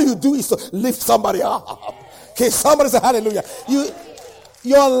 all you do is to lift somebody up. Okay, somebody say hallelujah.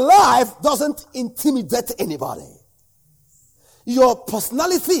 Your life doesn't intimidate anybody. Your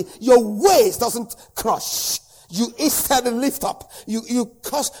personality, your ways doesn't crush. You instead lift up.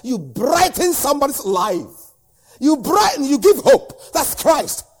 You brighten somebody's life. You brighten, you give hope. That's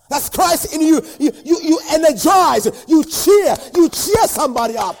Christ. That's Christ in you. You energize. You cheer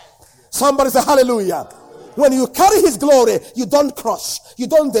somebody up. Somebody say hallelujah. When you carry his glory, you don't crush, you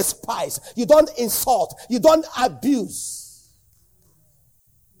don't despise, you don't insult, you don't abuse.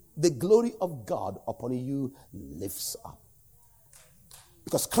 The glory of God upon you lifts up.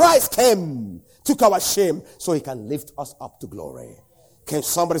 Because Christ came, took our shame, so he can lift us up to glory. Can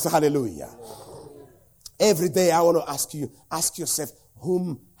somebody say hallelujah? Every day I want to ask yourself,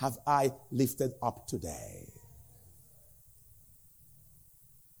 whom have I lifted up today?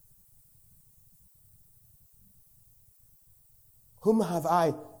 Whom have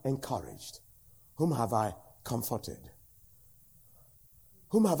I encouraged? Whom have I comforted?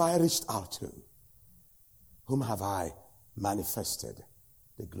 Whom have I reached out to? Whom have I manifested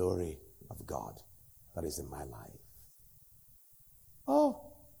the glory of God that is in my life? Oh,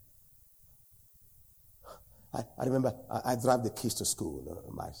 I remember I drive the kids to school,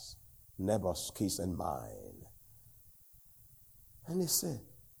 my neighbor's kids and mine. And they say,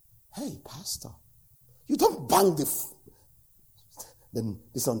 hey, pastor, you don't bang this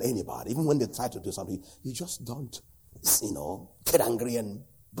on anybody. Even when they try to do something, you just don't, get angry and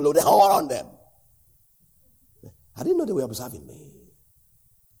blow the horn on them. I didn't know they were observing me.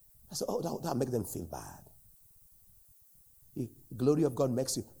 I said, oh, that'll make them feel bad. The glory of God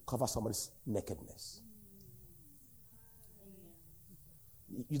makes you cover somebody's nakedness.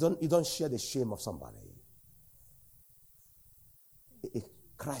 You don't share the shame of somebody.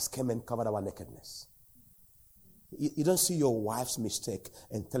 Christ came and covered our nakedness. You don't see your wife's mistake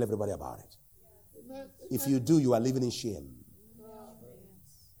and tell everybody about it. If you do, you are living in shame.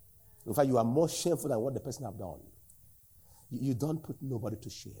 In fact, you are more shameful than what the person have done. You don't put nobody to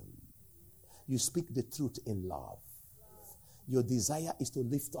shame. You speak the truth in love. Your desire is to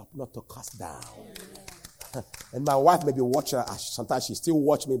lift up, not to cast down. And my wife may be watching. Sometimes she still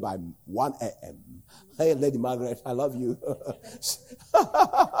watch me by 1 a.m. Hey, Lady Margaret, I love you.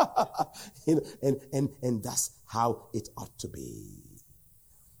 and that's how it ought to be.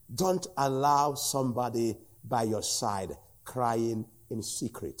 Don't allow somebody by your side crying in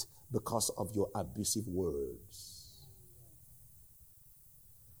secret because of your abusive words.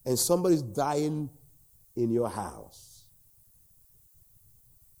 And somebody's dying in your house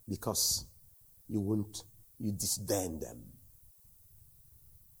because you disdain them.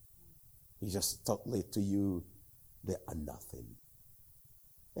 You just talk to you, they are nothing.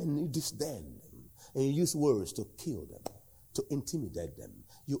 And you disdain them. And you use words to kill them, to intimidate them.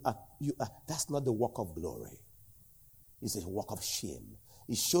 That's not the work of glory. It's a work of shame.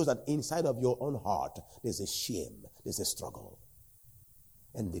 It shows that inside of your own heart, there's a shame, there's a struggle.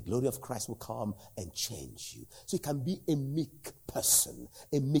 And the glory of Christ will come and change you. So you can be a meek person,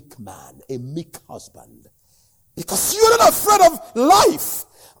 a meek man, a meek husband. Because you're not afraid of life.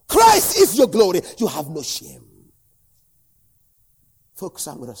 Christ is your glory. You have no shame. Folks,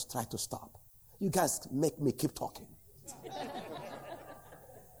 I'm going to try to stop. You guys make me keep talking.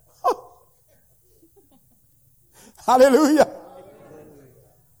 Hallelujah.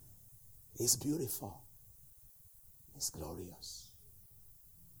 It's beautiful. It's glorious.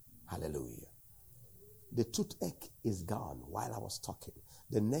 Hallelujah. The toothache is gone while I was talking.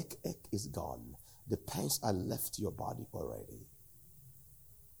 The neck ache is gone. The pains are left your body already.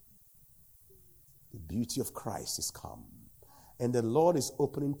 The beauty of Christ is come. And the Lord is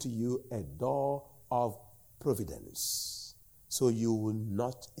opening to you a door of providence. So you will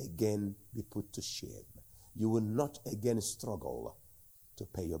not again be put to shame. You will not again struggle to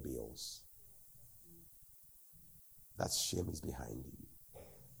pay your bills. That shame is behind you.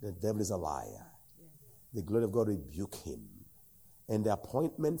 The devil is a liar. The glory of God rebuke him. And the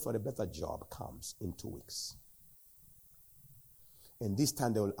appointment for a better job comes in 2 weeks. And this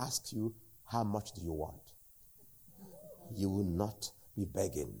time they will ask you, how much do you want? You will not be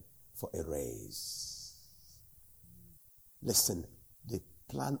begging for a raise. Listen, the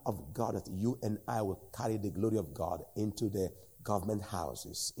plan of God that you and I will carry the glory of God into the government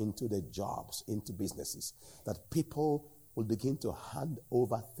houses, into the jobs, into businesses, that people will begin to hand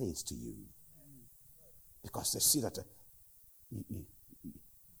over things to you. Because they see that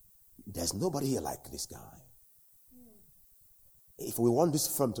there's nobody here like this guy. If we want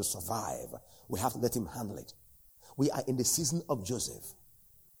this firm to survive, we have to let him handle it. We are in the season of Joseph.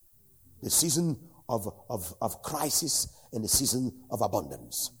 The season of crisis and the season of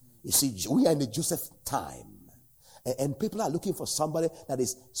abundance. You see, we are in the Joseph time. And people are looking for somebody that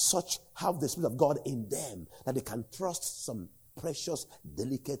is have the Spirit of God in them, that they can trust some precious,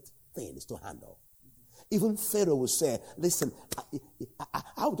 delicate things to handle. Even Pharaoh will say, listen,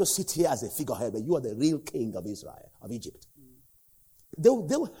 I will just sit here as a figurehead, but you are the real king of Israel, of Egypt. They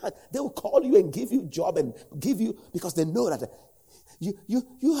will call you and give you a job and give you, because they know that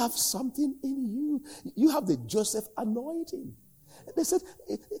You have something in you. You have the Joseph anointing. They said,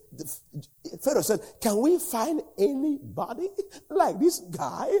 Pharaoh said, can we find anybody like this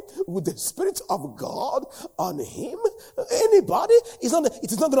guy with the Spirit of God on him? Anybody? It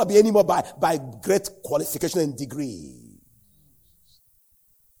is not going to be anymore by great qualification and degree.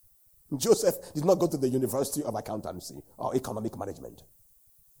 Joseph did not go to the University of Accountancy or Economic Management.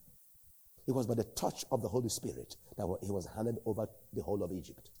 It was by the touch of the Holy Spirit that he was handed over the whole of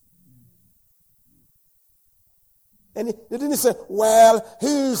Egypt. And they didn't say, well,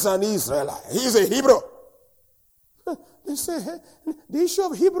 he's an Israelite. He's a Hebrew. They say, hey, the issue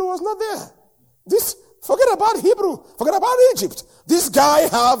of Hebrew was not there. Forget about Hebrew. Forget about Egypt. This guy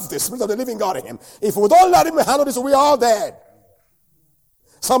have the Spirit of the living God in him. If we don't let him handle this, we are all dead.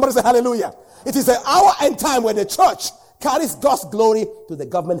 Somebody say hallelujah. It is the hour and time when the church carries God's glory to the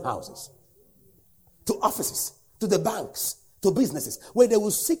government houses, to offices, to the banks, to businesses, where they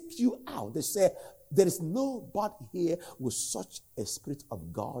will seek you out. They say, there is nobody here with such a Spirit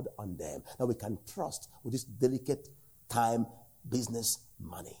of God on them that we can trust with this delicate time, business,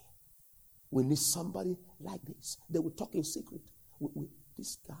 money. We need somebody like this. They will talk in secret.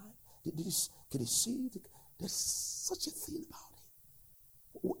 This guy, can you see? There's such a thing about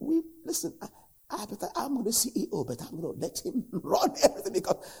it. Listen, I'm the CEO, but I'm going to let him run everything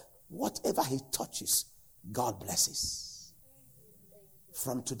because whatever he touches, God blesses.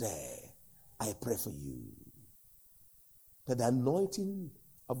 From today, I pray for you that the anointing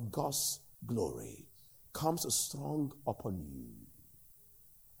of God's glory comes strong upon you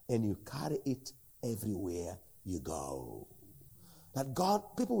and you carry it everywhere you go. That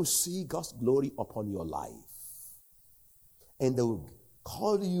people will see God's glory upon your life and they will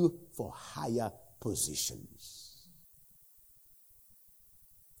call you for higher positions.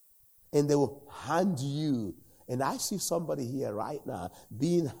 And they will hand you. And I see somebody here right now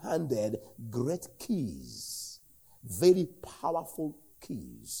being handed great keys, very powerful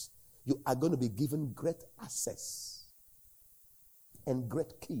keys. You are going to be given great access and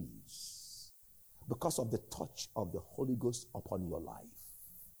great keys because of the touch of the Holy Ghost upon your life.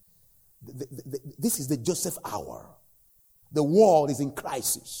 This is the Joseph hour. The world is in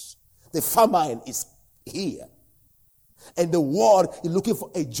crisis. The famine is here. And the world is looking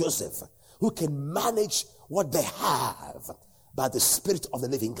for a Joseph who can manage what they have by the Spirit of the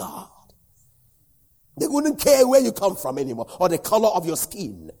living God. They wouldn't care where you come from anymore or the color of your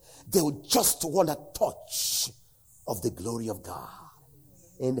skin. They would just want a touch of the glory of God.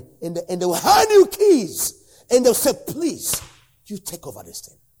 And they will hand you keys and they'll say, please, you take over this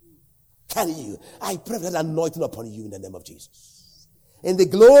thing. Can you? I pray that anointing upon you in the name of Jesus. And the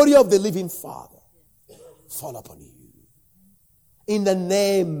glory of the living Father fall upon you. In the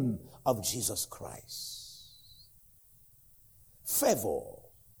name of Jesus Christ. Favor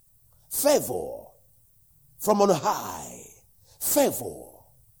from on high, favor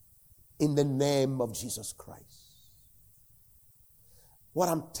in the name of Jesus Christ. What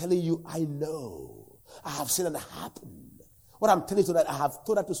I'm telling you, I know. I have seen it happen. What I'm telling you that I have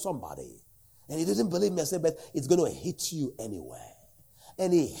told that to somebody, and he didn't believe me. I said, but it's going to hit you anyway.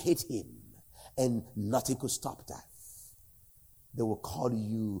 And it hit him, and nothing could stop that. They will call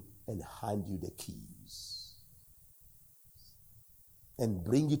you and hand you the keys and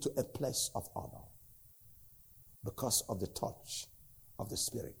bring you to a place of honor because of the touch of the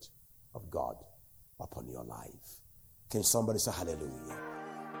Spirit of God upon your life. Can somebody say hallelujah?